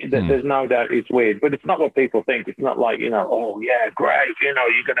 There's no doubt it's weird, but it's not what people think. It's not like, you know, oh yeah, great, you know,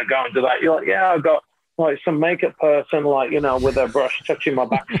 you're going to go and do that. You're like, yeah, I've got like some makeup person, like, you know, with a brush touching my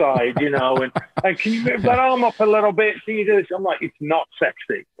backside, you know, and can you move that arm up a little bit? Can you do this? I'm like, it's not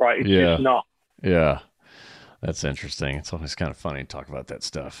sexy, right? It's just not. Yeah. That's interesting. It's always kind of funny to talk about that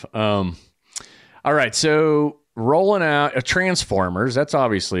stuff. All right. So rolling out Transformers, that's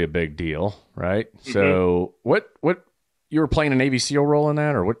obviously a big deal, right? Mm-hmm. So what you were playing a Navy SEAL role in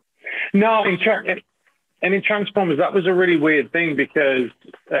that, or what? No, in Transformers, that was a really weird thing because,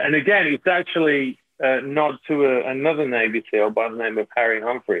 and again, it's actually a nod to another Navy SEAL by the name of Harry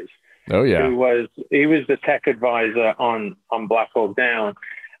Humphreys. Oh yeah. He was the tech advisor on Black Hawk Down.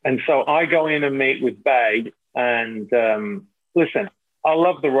 And so I go in and meet with Bay, and listen, I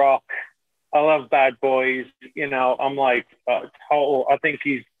love The Rock. I love Bad Boys. You know, I'm like, I think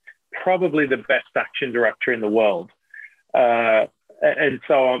he's probably the best action director in the world. And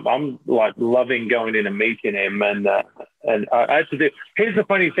so I'm like loving going in and meeting him. And I had to do, here's the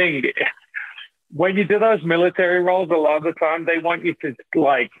funny thing. When you do those military roles, a lot of the time, they want you to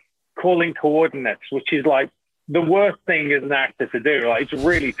like call in coordinates, which is like the worst thing as an actor to do. Like, it's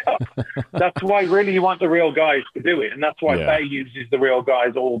really tough. That's why really you want the real guys to do it. And that's why Bay uses the real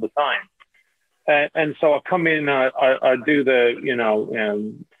guys all the time. And so I come in, I do the, you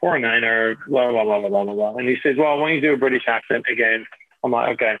know, foreigner, blah, blah, blah, blah, blah, blah. And he says, well, why don't you do a British accent again? I'm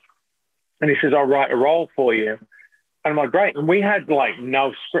like, okay. And he says, I'll write a role for you. And I'm like, great. And we had like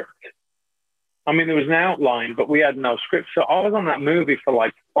no script. I mean, there was an outline, but we had no script. So I was on that movie for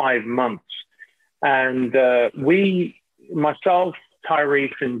like 5 months. And myself,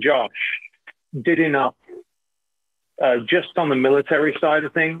 Tyrese, and Josh did enough just on the military side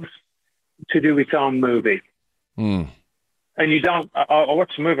of things to do its own movie. And you don't, I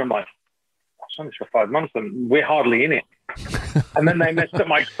watched the movie, I'm like, I've done this for 5 months and we're hardly in it. And then they messed up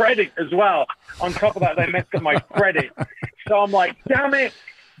my credit as well. On top of that, they messed up my credit. So I'm like, damn it.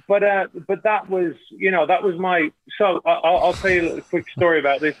 But that was, you know, that was my, so I'll tell you a quick story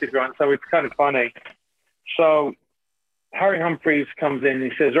about this if you want. So it's kind of funny. So Harry Humphreys comes in and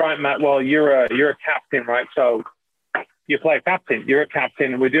he says, right, Matt, well, you're a captain, right? So you play a captain, you're a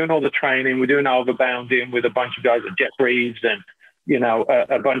captain, and we're doing all the training, we're doing overbounding with a bunch of guys at Jet Reeves and, you know,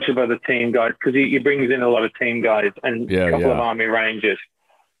 a bunch of other team guys, because he brings in a lot of team guys and a couple of Army Rangers.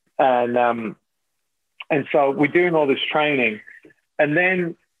 And And so we're doing all this training. And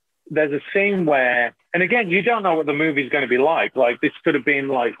then there's a scene where, and again, you don't know what the movie's going to be like. Like, this could have been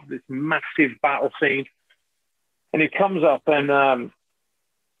like this massive battle scene. And he comes up and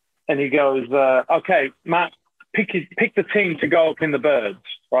he goes, okay, Matt, pick the team to go up in the birds,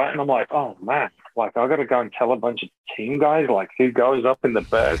 right? And I'm like, oh, man, like, I got to go and tell a bunch of team guys, like, who goes up in the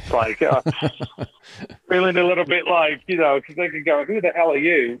birds? Like, feeling a little bit like, because they could go, who the hell are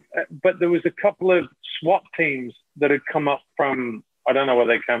you? But there was a couple of SWAT teams that had come up from, I don't know what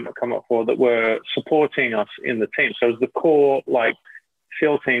they come up for, that were supporting us in the team. So it was the core, like,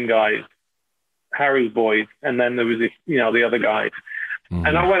 SEAL team guys, Harry's boys, and then there was this, the other guys. Mm-hmm.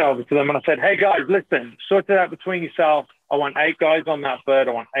 And I went over to them and I said, hey, guys, listen, sort it out between yourself. I want 8 guys on that bird.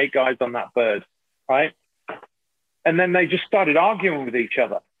 I want 8 guys on that bird, right? And then they just started arguing with each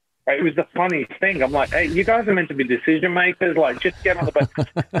other. Right? It was the funniest thing. I'm like, hey, you guys are meant to be decision makers. Like, just get on the bird.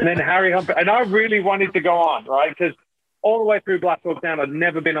 And then Harry Hump, and I really wanted to go on, right? Because all the way through Black Hawk Down, I'd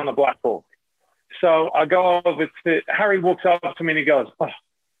never been on a Black Hawk. So I go over to, Harry walks up to me and he goes, oh,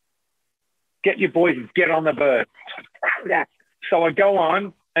 get your boys, get on the bird. Yeah. So I go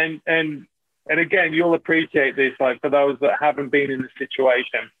on, and again, you'll appreciate this, like, for those that haven't been in the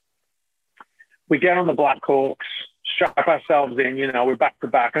situation. We get on the Black Hawks, strap ourselves in, we're back to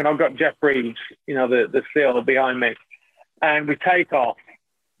back, and I've got Jeff Reeves, the SEAL behind me, and we take off,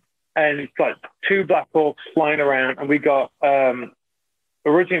 and it's like 2 Black Hawks flying around, and we got,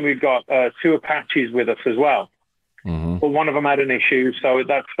 originally we got 2 Apaches with us as well. Mm-hmm. But one of them had an issue, so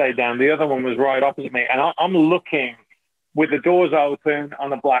that stayed down. The other one was right opposite me, and I'm looking with the doors open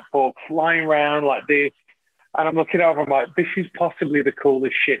on a Black Hawk, flying around like this. And I'm looking over, I'm like, this is possibly the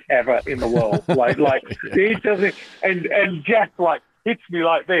coolest shit ever in the world. like, it doesn't, and Jeff, like, hits me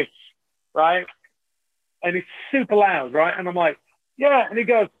like this, right? And it's super loud, right? And I'm like, yeah. And he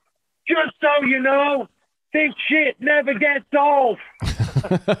goes, just so you know, this shit never gets old.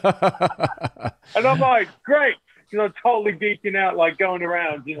 And I'm like, great. Totally geeking out, like, going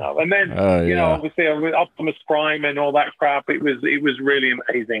around, and then, obviously with Optimus Prime and all that crap, it was really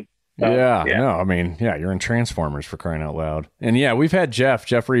amazing. So, no, I mean, you're in Transformers, for crying out loud. And we've had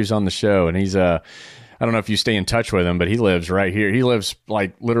Jeff Reeves on the show, and he's, I don't know if you stay in touch with him, but he lives right here. He lives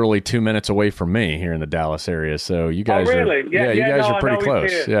like literally 2 minutes away from me here in the Dallas area. So you guys are pretty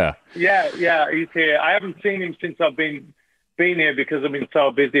close. Yeah, he's here. I haven't seen him since I've been here because I've been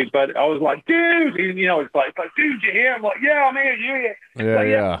so busy, but I was like, dude, it's like, dude, you here? I'm like, yeah, I'm here, you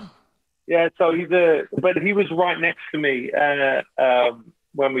here? Yeah. So but he was right next to me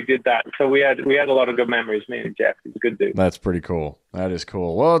when we did that. So we had a lot of good memories, me and Jeff. He's a good dude. That's pretty cool. That is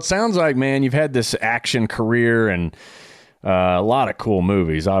cool. Well, it sounds like, man, you've had this action career and a lot of cool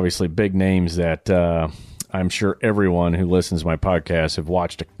movies, obviously big names that I'm sure everyone who listens to my podcast have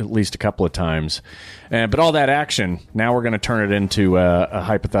watched at least a couple of times. But all that action, now we're going to turn it into a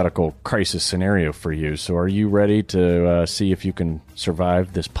hypothetical crisis scenario for you. So are you ready to see if you can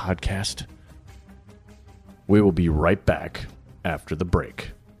survive this podcast? We will be right back after the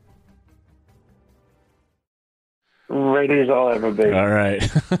break. Ready as I'll ever be. All right.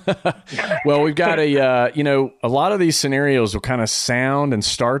 Well, we've got a lot of these scenarios will kind of sound and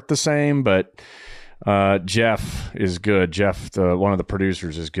start the same, but Jeff is good. Jeff, one of the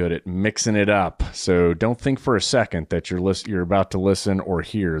producers, is good at mixing it up. So don't think for a second that you're about to listen or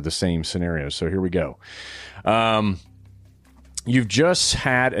hear the same scenario. So here we go. You've just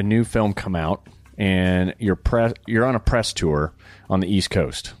had a new film come out, and you're on a press tour on the East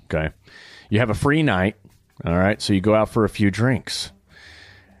Coast. Okay, you have a free night. All right, so you go out for a few drinks.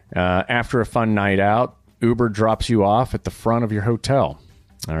 After a fun night out, Uber drops you off at the front of your hotel.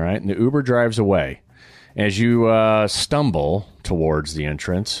 All right, and the Uber drives away. As you stumble towards the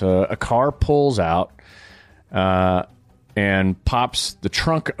entrance, a car pulls out and pops the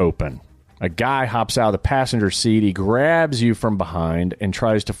trunk open. A guy hops out of the passenger seat. He grabs you from behind and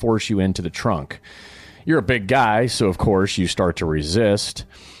tries to force you into the trunk. You're a big guy, so of course you start to resist.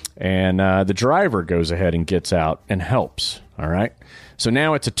 And the driver goes ahead and gets out and helps. All right. So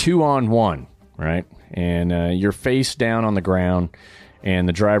now it's a 2-on-1, right? And you're face down on the ground, and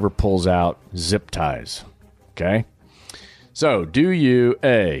the driver pulls out zip ties. Okay. So do you,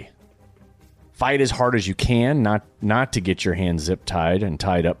 A, fight as hard as you can, not to get your hands zip tied and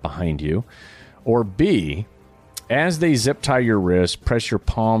tied up behind you, or B, as they zip tie your wrist, press your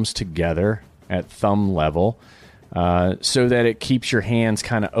palms together at thumb level so that it keeps your hands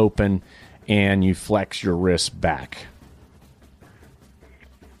kind of open and you flex your wrists back?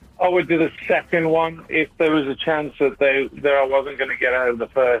 I would do the second one if there was a chance that I wasn't going to get out of the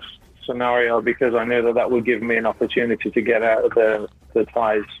first scenario, because I knew that would give me an opportunity to get out of the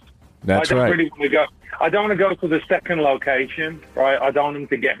ties. That's right. I don't want to go to the second location, right? I don't want them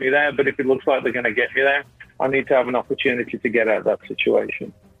to get me there, but if it looks like they're going to get me there, I need to have an opportunity to get out of that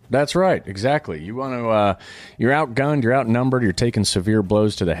situation. That's right. Exactly. You want to, you're outgunned, you're outnumbered, you're taking severe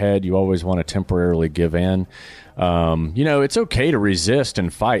blows to the head. You always want to temporarily give in. It's okay to resist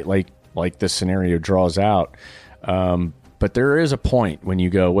and fight like this scenario draws out. But there is a point when you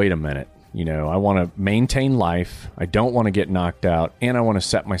go, wait a minute, I want to maintain life. I don't want to get knocked out, and I want to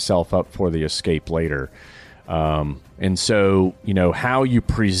set myself up for the escape later. And so, how you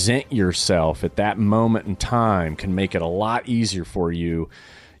present yourself at that moment in time can make it a lot easier for you,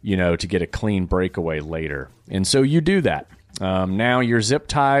 to get a clean breakaway later. And so you do that. Now you're zip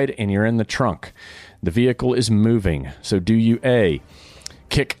tied and you're in the trunk. The vehicle is moving. So do you A,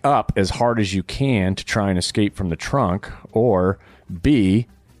 kick up as hard as you can to try and escape from the trunk, or B,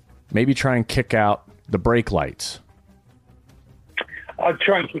 maybe try and kick out the brake lights? I'd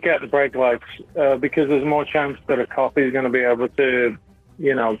try and kick out the brake lights because there's more chance that a cop is going to be able to,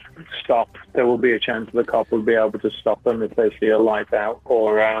 stop. There will be a chance the cop will be able to stop them if they see a light out.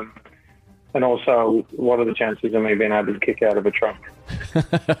 Or, and also, what are the chances of me being able to kick out of a trunk?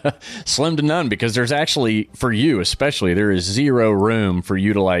 Slim to none, because there's actually, for you especially, there is zero room for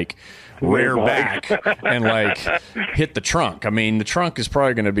you to rear back and hit the trunk. I mean, the trunk is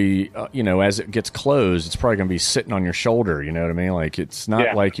probably going to be, as it gets closed, it's probably going to be sitting on your shoulder. You know what I mean? It's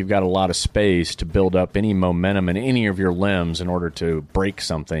not like you've got a lot of space to build up any momentum in any of your limbs in order to break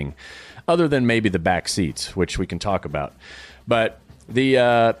something, other than maybe the back seats, which we can talk about. But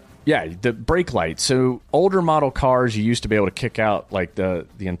the brake light. So older model cars, you used to be able to kick out the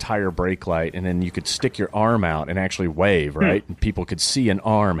entire brake light, and then you could stick your arm out and actually wave, right? And people could see an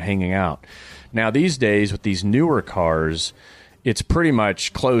arm hanging out. Now these days with these newer cars, it's pretty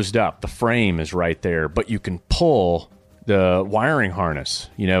much closed up. The frame is right there, but you can pull the wiring harness,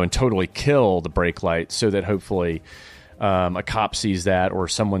 and totally kill the brake light so that hopefully a cop sees that or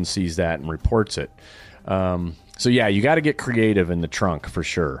someone sees that and reports it. So you got to get creative in the trunk for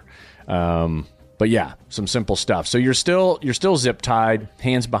sure. But some simple stuff. So you're still zip tied,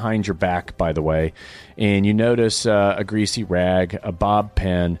 hands behind your back, by the way, and you notice a greasy rag, a bob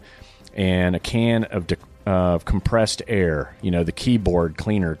pen, and a can of compressed air. The keyboard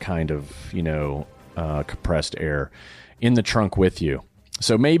cleaner kind of compressed air in the trunk with you.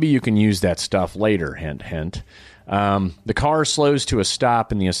 So maybe you can use that stuff later. Hint, hint. The car slows to a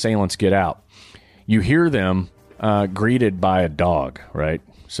stop, and the assailants get out. You hear them greeted by a dog, right?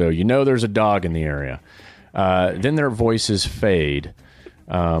 So there's a dog in the area. Then their voices fade,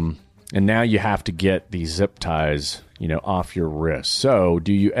 and now you have to get these zip ties, off your wrists. So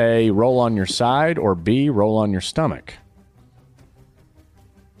do you A, roll on your side, or B, roll on your stomach?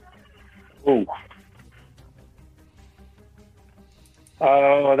 Ooh.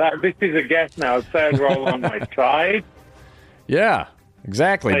 This is a guess now. I'd say I'd roll on my side. Yeah.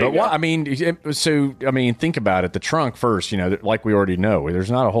 Exactly. But think about it. The trunk first, like we already know, there's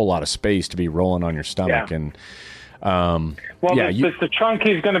not a whole lot of space to be rolling on your stomach. Yeah. And, the trunk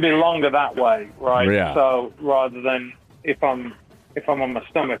is going to be longer that way, right? Yeah. So rather than if I'm on my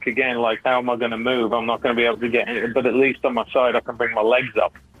stomach again, how am I going to move? I'm not going to be able to get in it, but at least on my side, I can bring my legs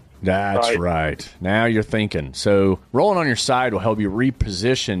up. That's right. Now you're thinking. So rolling on your side will help you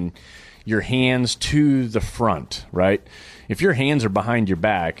reposition your hands to the front, right? If your hands are behind your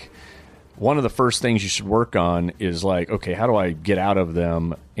back, one of the first things you should work on is okay, how do I get out of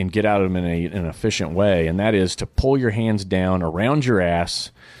them and get out of them in an efficient way? And that is to pull your hands down around your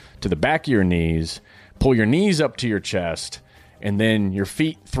ass to the back of your knees, pull your knees up to your chest, and then your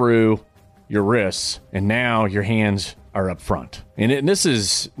feet through your wrists, and now your hands are up front. And this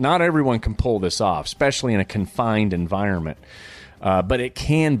is, not everyone can pull this off, especially in a confined environment. But it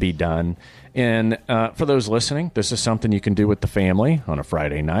can be done. And for those listening, this is something you can do with the family on a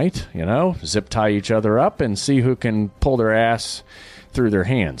Friday night, zip tie each other up and see who can pull their ass through their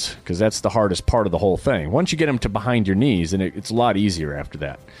hands, because that's the hardest part of the whole thing. Once you get them to behind your knees, and it's a lot easier after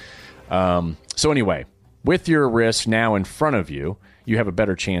that. So anyway, with your wrists now in front of you, you have a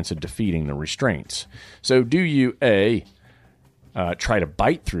better chance of defeating the restraints. So do you A, try to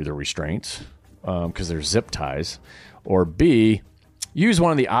bite through the restraints because they're zip ties, or B, use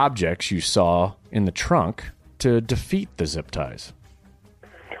one of the objects you saw in the trunk to defeat the zip ties?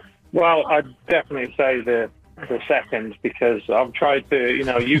 Well, I'd definitely say the second, because I've tried to,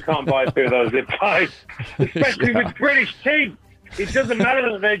 you can't bite through those zip ties, especially with British teeth. It doesn't matter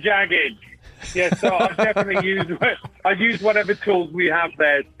that they're jagged. Yeah, so I'd definitely use whatever tools we have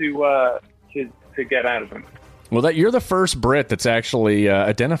there to get out of them. Well, you're the first Brit that's actually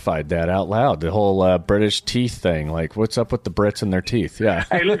identified that out loud. The whole British teeth thing. Like, what's up with the Brits and their teeth? Yeah.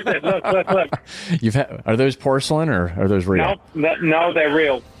 Hey, look. Are those porcelain or are those real? No, they're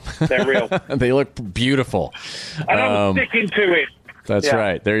real. They're real. They look beautiful. And I'm sticking to it. That's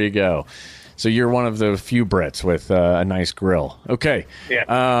right. There you go. So you're one of the few Brits with a nice grill. Okay.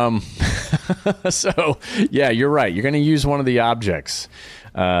 Yeah. So, yeah, you're right. You're going to use one of the objects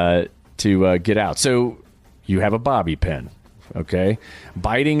to get out. So you have a bobby pin. Okay.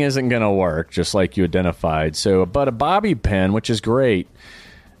 Biting isn't going to work, just like you identified. So, but a bobby pin, which is great.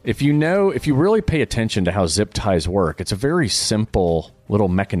 If you really pay attention to how zip ties work, it's a very simple little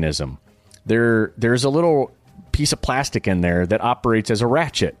mechanism. There's a little piece of plastic in there that operates as a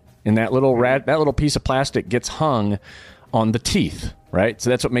ratchet. And that little piece of plastic gets hung on the teeth, right? So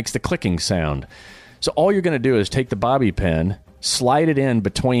that's what makes the clicking sound. So all you're going to do is take the bobby pin, slide it in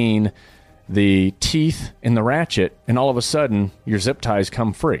between the teeth and the ratchet, and all of a sudden your zip ties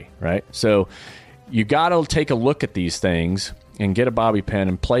come free, right? So you got to take a look at these things and get a bobby pin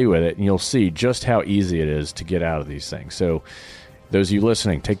and play with it, and you'll see just how easy it is to get out of these things. So those of you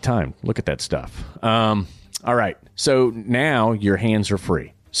listening, take time. Look at that stuff. All right. So now your hands are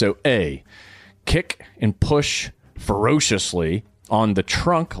free. So A, kick and push ferociously on the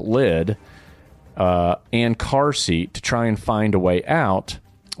trunk lid and car seat to try and find a way out.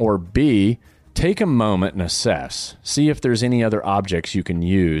 Or B, take a moment and assess. See if there's any other objects you can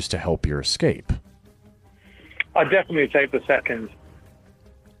use to help your escape. I'd definitely take the second.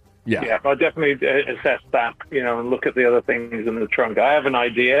 Yeah, I'll definitely assess that, and look at the other things in the trunk. I have an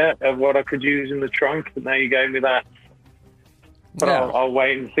idea of what I could use in the trunk, but now you gave me that. But yeah. I'll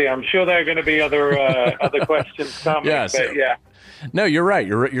wait and see. I'm sure there are going to be other questions coming. Yeah, but yeah. No, you're right.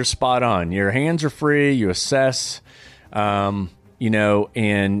 You're spot on. Your hands are free. You assess, and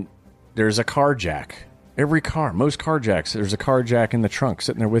there's a car jack. Most car jacks, there's a car jack in the trunk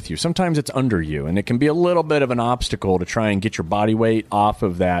sitting there with you. Sometimes it's under you, and it can be a little bit of an obstacle to try and get your body weight off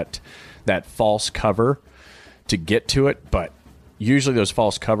of that false cover to get to it. But usually those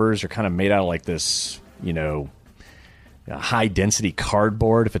false covers are kind of made out of like this, high-density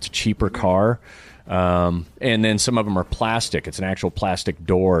cardboard if it's a cheaper car. And then some of them are plastic. It's an actual plastic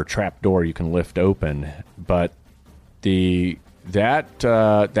door, trap door you can lift open. But that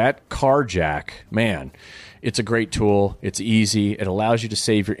car jack, man, it's a great tool. It's easy. It allows you to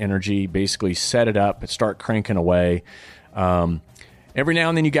save your energy, basically set it up and start cranking away. Every now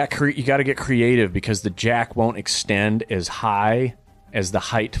and then you got to get creative because the jack won't extend as high as the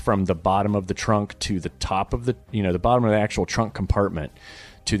height from the bottom of the trunk to the top of the bottom of the actual trunk compartment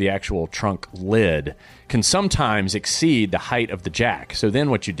to the actual trunk lid can sometimes exceed the height of the jack. So then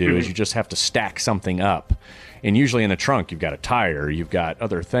what you do is you just have to stack something up. And usually in the trunk, you've got a tire, you've got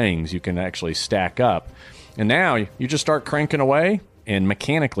other things you can actually stack up. And now you just start cranking away, and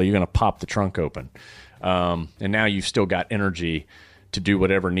mechanically you're going to pop the trunk open. And now you've still got energy to do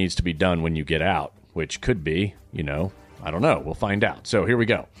whatever needs to be done when you get out, which could be, I don't know. We'll find out. So here we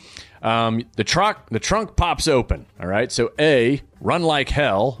go. The trunk pops open. All right. So A, run like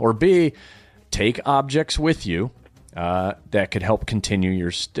hell, or B, take objects with you that could help continue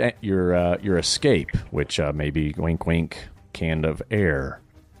your escape, which may be wink wink can of air.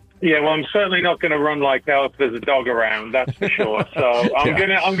 Yeah, well, I'm certainly not going to run like hell if there's a dog around. That's for sure. So I'm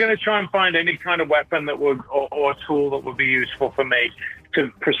gonna try and find any kind of weapon that would or tool that would be useful for me to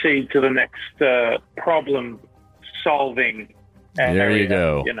proceed to the next problem solving. There you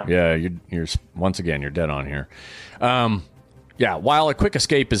go. Yeah, you're once again, you're dead on here. While a quick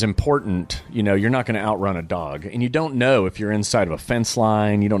escape is important, you're not going to outrun a dog, and you don't know if you're inside of a fence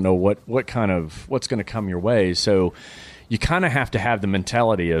line. You don't know what's going to come your way. So you kind of have to have the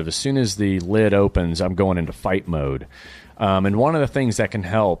mentality of as soon as the lid opens, I'm going into fight mode. And one of the things that can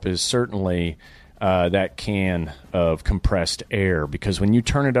help is certainly that can of compressed air, because when you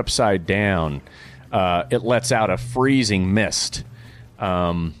turn it upside down, it lets out a freezing mist.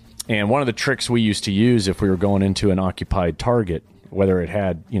 And one of the tricks we used to use if we were going into an occupied target, whether it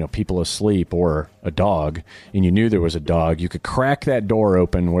had, people asleep or a dog, and you knew there was a dog, you could crack that door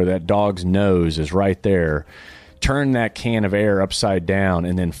open where that dog's nose is right there, turn that can of air upside down,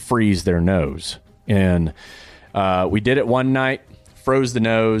 and then freeze their nose. And we did it one night, froze the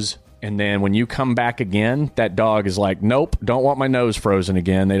nose, and then when you come back again, that dog is like, nope, don't want my nose frozen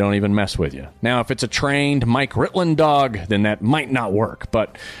again. They don't even mess with you. Now, if it's a trained Mike Ritland dog, then that might not work.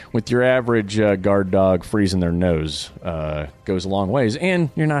 But with your average guard dog, freezing their nose goes a long ways.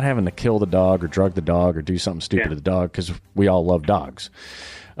 And you're not having to kill the dog or drug the dog or do something stupid to the dog, because we all love dogs.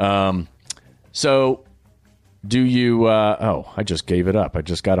 So Do you, I just gave it up. I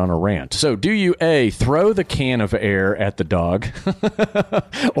just got on a rant. So do you A, throw the can of air at the dog,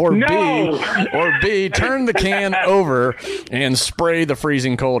 or B, turn the can over and spray the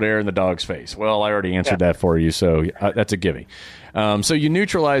freezing cold air in the dog's face? Well, I already answered that for you, so that's a gimme. So you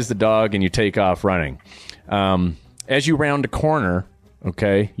neutralize the dog and you take off running. As you round a corner,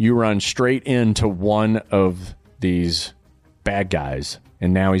 okay, you run straight into one of these bad guys,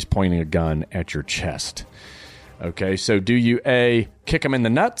 and now he's pointing a gun at your chest. Okay, so do you A, kick him in the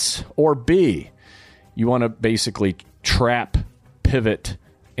nuts, or B, you want to basically trap, pivot,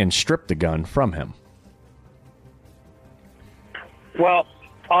 and strip the gun from him? Well,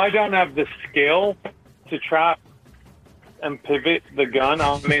 I don't have the skill to trap and pivot the gun.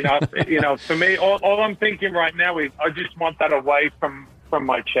 I mean, for me, all I'm thinking right now is I just want that away from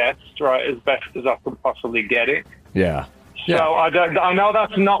my chest, right, as best as I can possibly get it. Yeah. So I know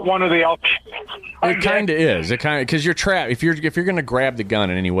that's not one of the options. It kind of is. It kind of, because you're trapped. If you're going to grab the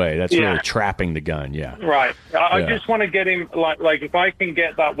gun in any way, that's really trapping the gun. Yeah. Right. I just want to get him like if I can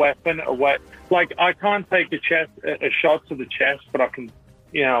get that weapon away. Like I can't take a shot to the chest, but I can.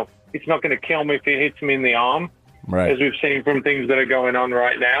 It's not going to kill me if it hits me in the arm. Right. As we've seen from things that are going on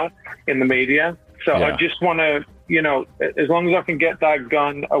right now in the media. So I just want to. As long as I can get that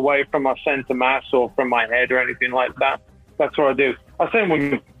gun away from my center mass or from my head or anything like that. That's what I do. I say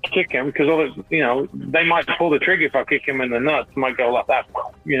when kick him because they might pull the trigger if I kick him in the nuts. It might go like that.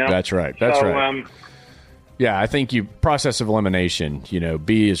 That's right. That's right. Yeah, I think you process of elimination.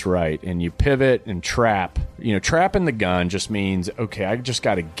 B is right, and you pivot and trap. Trapping the gun just means okay. I just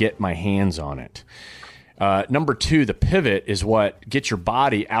got to get my hands on it. Number 2, the pivot is what gets your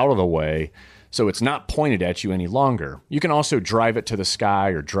body out of the way. So it's not pointed at you any longer. You can also drive it to the sky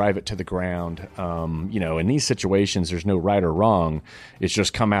or drive it to the ground. In these situations, there's no right or wrong. It's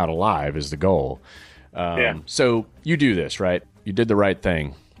just come out alive is the goal. So you do this, right? You did the right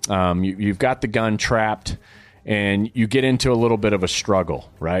thing. You've got the gun trapped, and you get into a little bit of a struggle,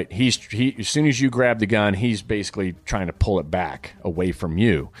 right? He as soon as you grab the gun, he's basically trying to pull it back away from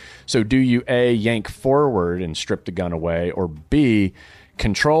you. So do you A, yank forward and strip the gun away, or B,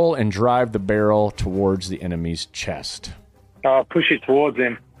 control and drive the barrel towards the enemy's chest? Push it towards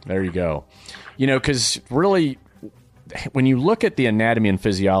him. There you go. Because really, when you look at the anatomy and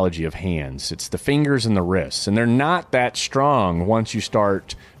physiology of hands, it's the fingers and the wrists, and they're not that strong once you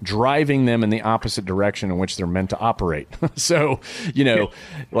start driving them in the opposite direction in which they're meant to operate. So,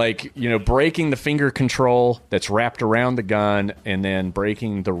 breaking the finger control that's wrapped around the gun and then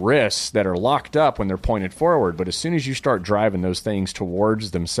breaking the wrists that are locked up when they're pointed forward. But as soon as you start driving those things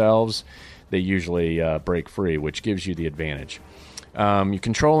towards themselves, they usually break free, which gives you the advantage. You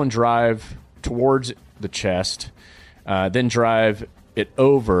control and drive towards the chest, then drive it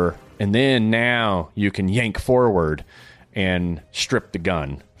over, and then now you can yank forward and strip the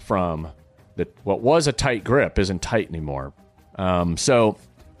gun from what was a tight grip isn't tight anymore. So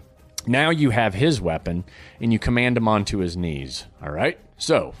now you have his weapon, and you command him onto his knees. All right?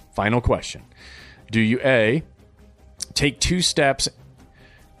 So, final question. Do you A, take 2 steps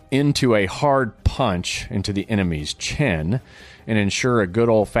into a hard punch into the enemy's chin and ensure a good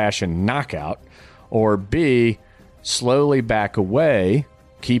old-fashioned knockout, or B, slowly back away,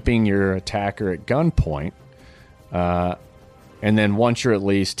 keeping your attacker at gunpoint, and then once you're at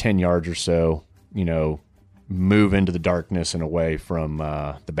least 10 yards or so, move into the darkness and away from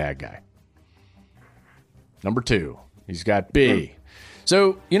the bad guy? Number 2, he's got B.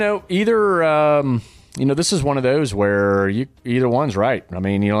 So, either, this is one of those where either one's right. I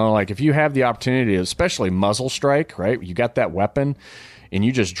mean, if you have the opportunity, especially muzzle strike, right? You got that weapon, and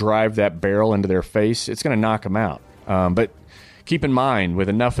you just drive that barrel into their face, it's going to knock them out. But keep in mind, with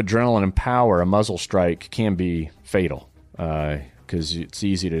enough adrenaline and power, a muzzle strike can be fatal because it's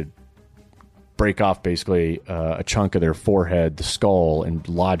easy to break off basically a chunk of their forehead, the skull, and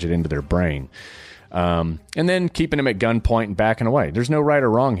lodge it into their brain. And then keeping them at gunpoint and backing away. There's no right or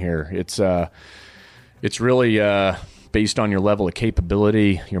wrong here. It's really based on your level of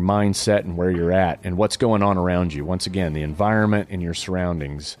capability, your mindset, and where you're at, and what's going on around you. Once again, the environment and your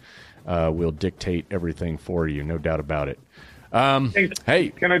surroundings will dictate everything for you, no doubt about it. Hey,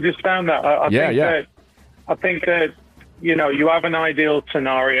 can I just found that? I think that you have an ideal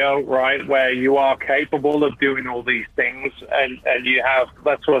scenario, right, where you are capable of doing all these things, and you have.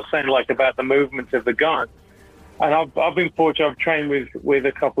 That's what I was saying, like about the movement of the gun. And I've been fortunate. I've trained with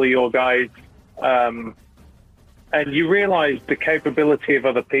a couple of your guys. And you realize the capability of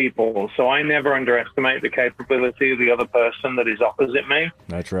other people. So I never underestimate the capability of the other person that is opposite me.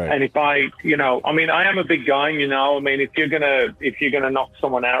 That's right. And if I am a big guy, if you're gonna knock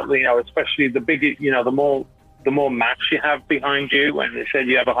someone out, especially the bigger, the the more mass you have behind you, and they said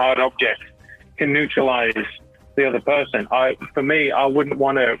you have a hard object, can neutralize the other person. For me, I wouldn't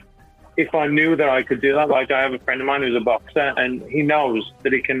want to, if I knew that I could do that. Like, I have a friend of mine who's a boxer, and he knows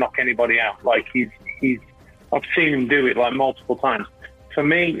that he can knock anybody out. Like, I've seen him do it like multiple times. For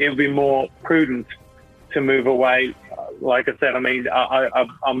me, it would be more prudent to move away. Like I said, I mean,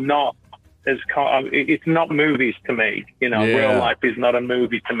 I'm not it's not movies to me. Real life is not a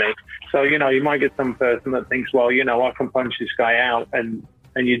movie to me. So, you might get some person that thinks, well, I can punch this guy out, and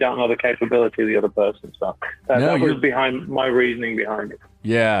you don't know the capability of the other person. So that was behind my reasoning behind it.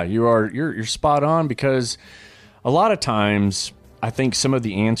 Yeah, you're spot on, because a lot of times I think some of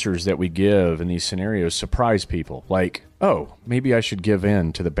the answers that we give in these scenarios surprise people. Like, oh, maybe I should give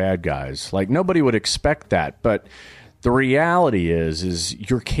in to the bad guys. Like, nobody would expect that, but the reality is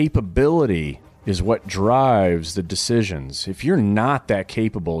your capability is what drives the decisions. If you're not that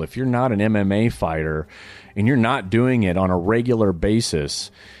capable, if you're not an MMA fighter and you're not doing it on a regular basis,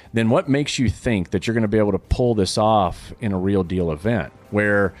 then what makes you think that you're going to be able to pull this off in a real deal event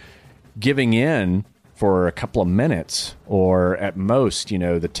where giving in for a couple of minutes, or at most,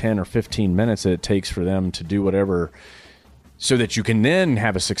 the 10 or 15 minutes that it takes for them to do whatever so that you can then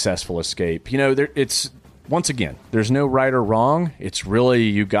have a successful escape. It's, once again, there's no right or wrong. It's really,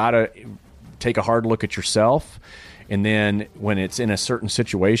 you got to take a hard look at yourself. And then when it's in a certain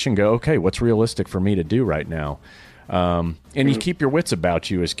situation, go, okay, what's realistic for me to do right now? And you keep your wits about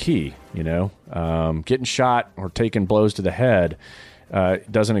you is key. Getting shot or taking blows to the head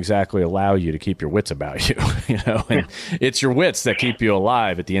doesn't exactly allow you to keep your wits about you. And it's your wits that keep you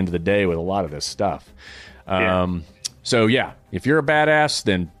alive at the end of the day with a lot of this stuff. So yeah, if you're a badass,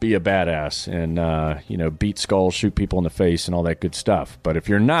 then be a badass and, beat skulls, shoot people in the face and all that good stuff. But if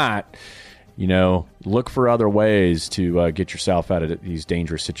you're not, look for other ways to get yourself out of these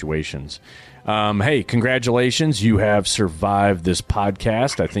dangerous situations. Hey, congratulations. You have survived this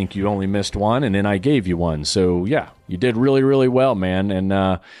podcast. I think you only missed one, and then I gave you one. So yeah, you did really, really well, man.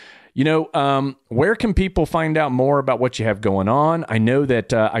 And, where can people find out more about what you have going on? I know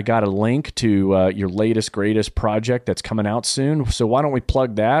that I got a link to your latest, greatest project that's coming out soon. So why don't we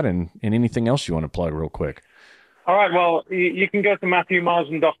plug that and anything else you want to plug real quick? All right. Well, you can go to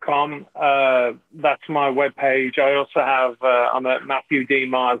MatthewMarsden.com. That's my webpage. I also have, I'm at Matthew D.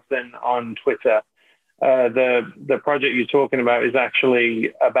 Marsden on Twitter. The project you're talking about is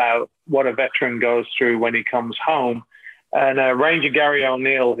actually about what a veteran goes through when he comes home. And Ranger Gary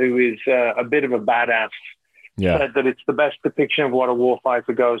O'Neill, who is a bit of a badass, said that it's the best depiction of what a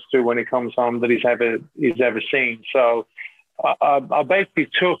warfighter goes through when he comes home that he's ever seen. So I basically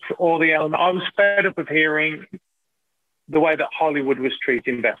took all the elements. I was fed up of hearing the way that Hollywood was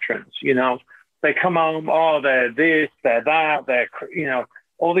treating veterans. They come home, they're this, they're that, they're,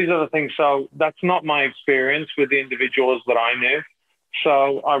 all these other things. So that's not my experience with the individuals that I knew.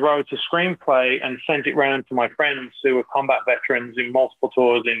 So I wrote a screenplay and sent it around to my friends who are combat veterans in multiple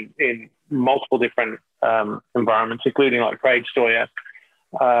tours in multiple different environments, including like Craig Stoyer,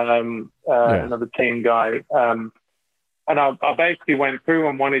 another team guy. And I basically went through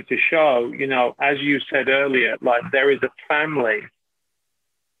and wanted to show, as you said earlier, like there is a family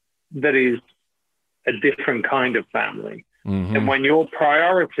that is a different kind of family. Mm-hmm. And when your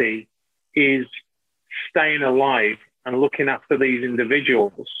priority is staying alive and looking after these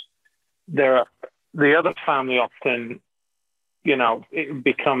individuals, the other family often, it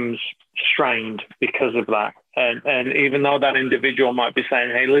becomes strained because of that. And even though that individual might be saying,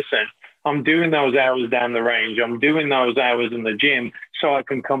 hey, listen, I'm doing those hours down the range, I'm doing those hours in the gym so I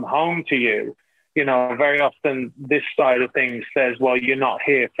can come home to you. Very often this side of things says, well, you're not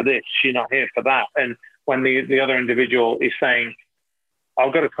here for this, you're not here for that. And when the other individual is saying,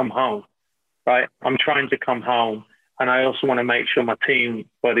 I've got to come home, right? I'm trying to come home. And I also want to make sure my team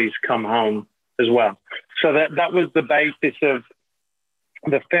buddies come home as well. So that was the basis of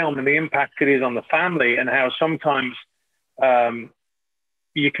the film and the impact it is on the family, and how sometimes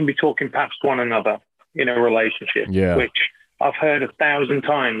you can be talking past one another in a relationship, which I've heard 1,000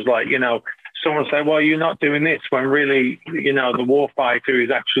 times. Like, someone say, well, you're not doing this, when really, the warfighter is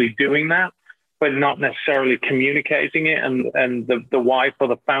actually doing that, but not necessarily communicating it. And the wife or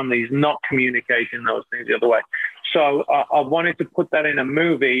the family is not communicating those things the other way. So I wanted to put that in a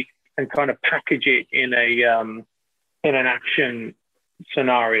movie and kind of package it in an action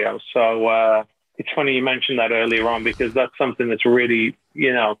scenario. So it's funny you mentioned that earlier on, because that's something that's really,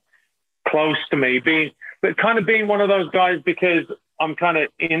 close to me, being one of those guys, because I'm kind of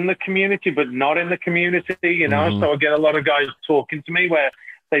in the community, but not in the community, Mm-hmm. So I get a lot of guys talking to me where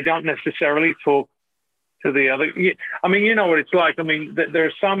they don't necessarily talk to the other. I mean, you know what it's like. I mean, there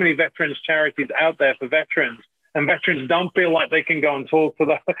are so many veterans charities out there for veterans, and veterans don't feel like they can go and talk to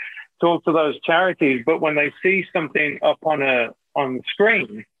those charities. But when they see something up on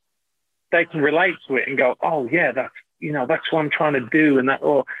screen, they can relate to it and go, oh yeah, that's what I'm trying to do, and that,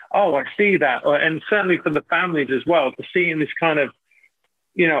 or oh, I see that, and certainly for the families as well, to see in this kind of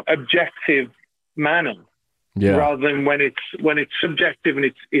objective manner, rather than when it's subjective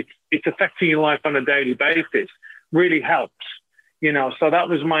and it's affecting your life on a daily basis, really helps. So that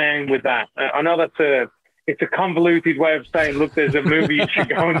was my aim with that. I know it's a convoluted way of saying, look, there's a movie you should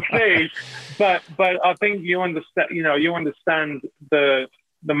go and see, but I think you understand the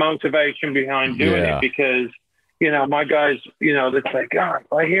motivation behind doing it, because my guys, it's like, God,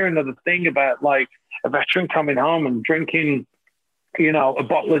 I hear another thing about like a veteran coming home and drinking, a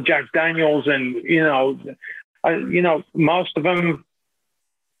bottle of Jack Daniels, and most of them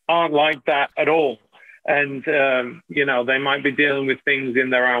aren't like that at all, and they might be dealing with things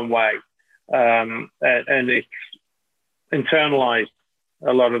in their own way, and it's internalized.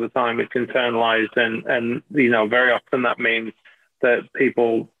 A lot of the time, it's internalized, and very often that means that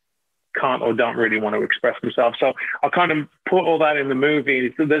people can't or don't really want to express themselves. So I kind of put all that in the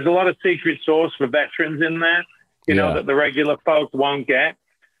movie. There's a lot of secret sauce for veterans in there, that the regular folk won't get.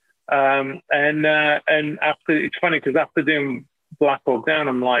 And after, it's funny because after doing Black Hawk Down,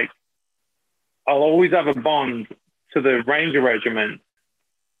 I'm like, I'll always have a bond to the Ranger Regiment.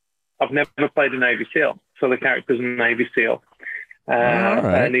 I've never played a Navy SEAL, so the character's a Navy SEAL. All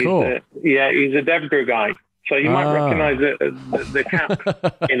right, and he's cool. He's a DevGru guy. So you might recognize the cap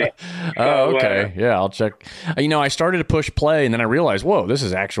in it. Oh, okay. Yeah, I'll check. I started to push play, and then I realized, whoa, this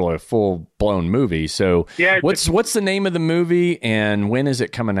is actually a full-blown movie. So what's the name of the movie, and when is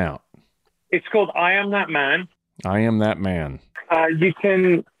it coming out? It's called I Am That Man. I Am That Man. You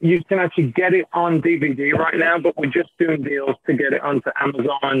can actually get it on DVD right now, but we're just doing deals to get it onto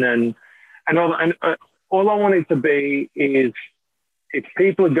Amazon and all. And all I want it to be is, if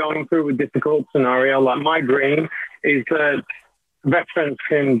people are going through a difficult scenario, like my dream is that veterans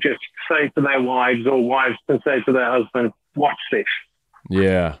can just say to their wives, or wives can say to their husbands, watch this.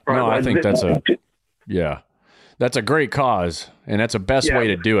 Yeah. Right? No, I think that's a great cause, and that's the best way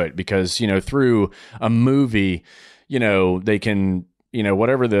to do it, because, through a movie, they can,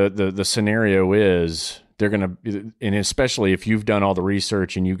 whatever the scenario is, they're going to, and especially if you've done all the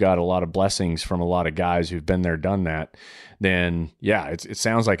research and you got a lot of blessings from a lot of guys who've been there, done that, then it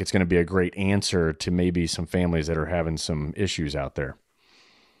sounds like it's going to be a great answer to maybe some families that are having some issues out there.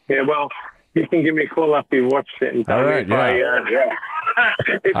 Yeah, well, you can give me a call after you watched it and tell me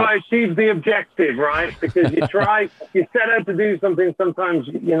if I achieve the objective, right? Because you set out to do something, sometimes,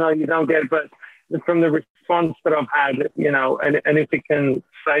 you don't get it, but from the response that I've had, and if it can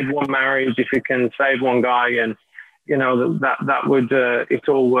save one marriage, if it can save one guy, and, that would, it's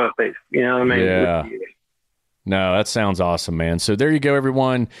all worth it. You know what I mean? Yeah. No, that sounds awesome, man. So there you go,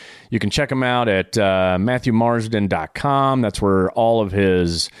 everyone. You can check him out at MatthewMarsden.com. That's where all of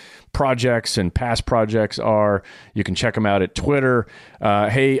his projects and past projects are. You can check him out at Twitter.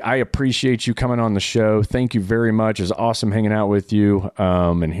 Hey, I appreciate you coming on the show. Thank you very much. It's awesome hanging out with you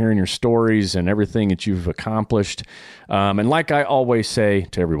and hearing your stories and everything that you've accomplished. And like I always say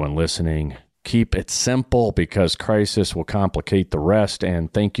to everyone listening, keep it simple, because crisis will complicate the rest.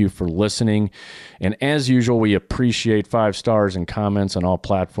 And thank you for listening. And as usual, we appreciate 5 stars and comments on all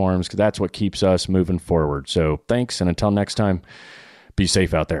platforms, because that's what keeps us moving forward. So thanks. And until next time, be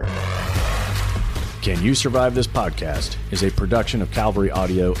safe out there. Can You Survive This Podcast is a production of Calvary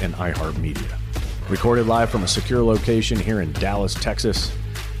Audio and iHeartMedia. Recorded live from a secure location here in Dallas, Texas.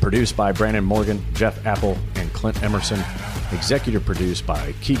 Produced by Brandon Morgan, Jeff Apple, and Clint Emerson. Executive produced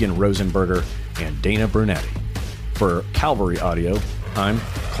by Keegan Rosenberger and Dana Brunetti. For Calvary Audio, I'm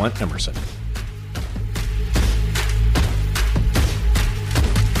Clint Emerson.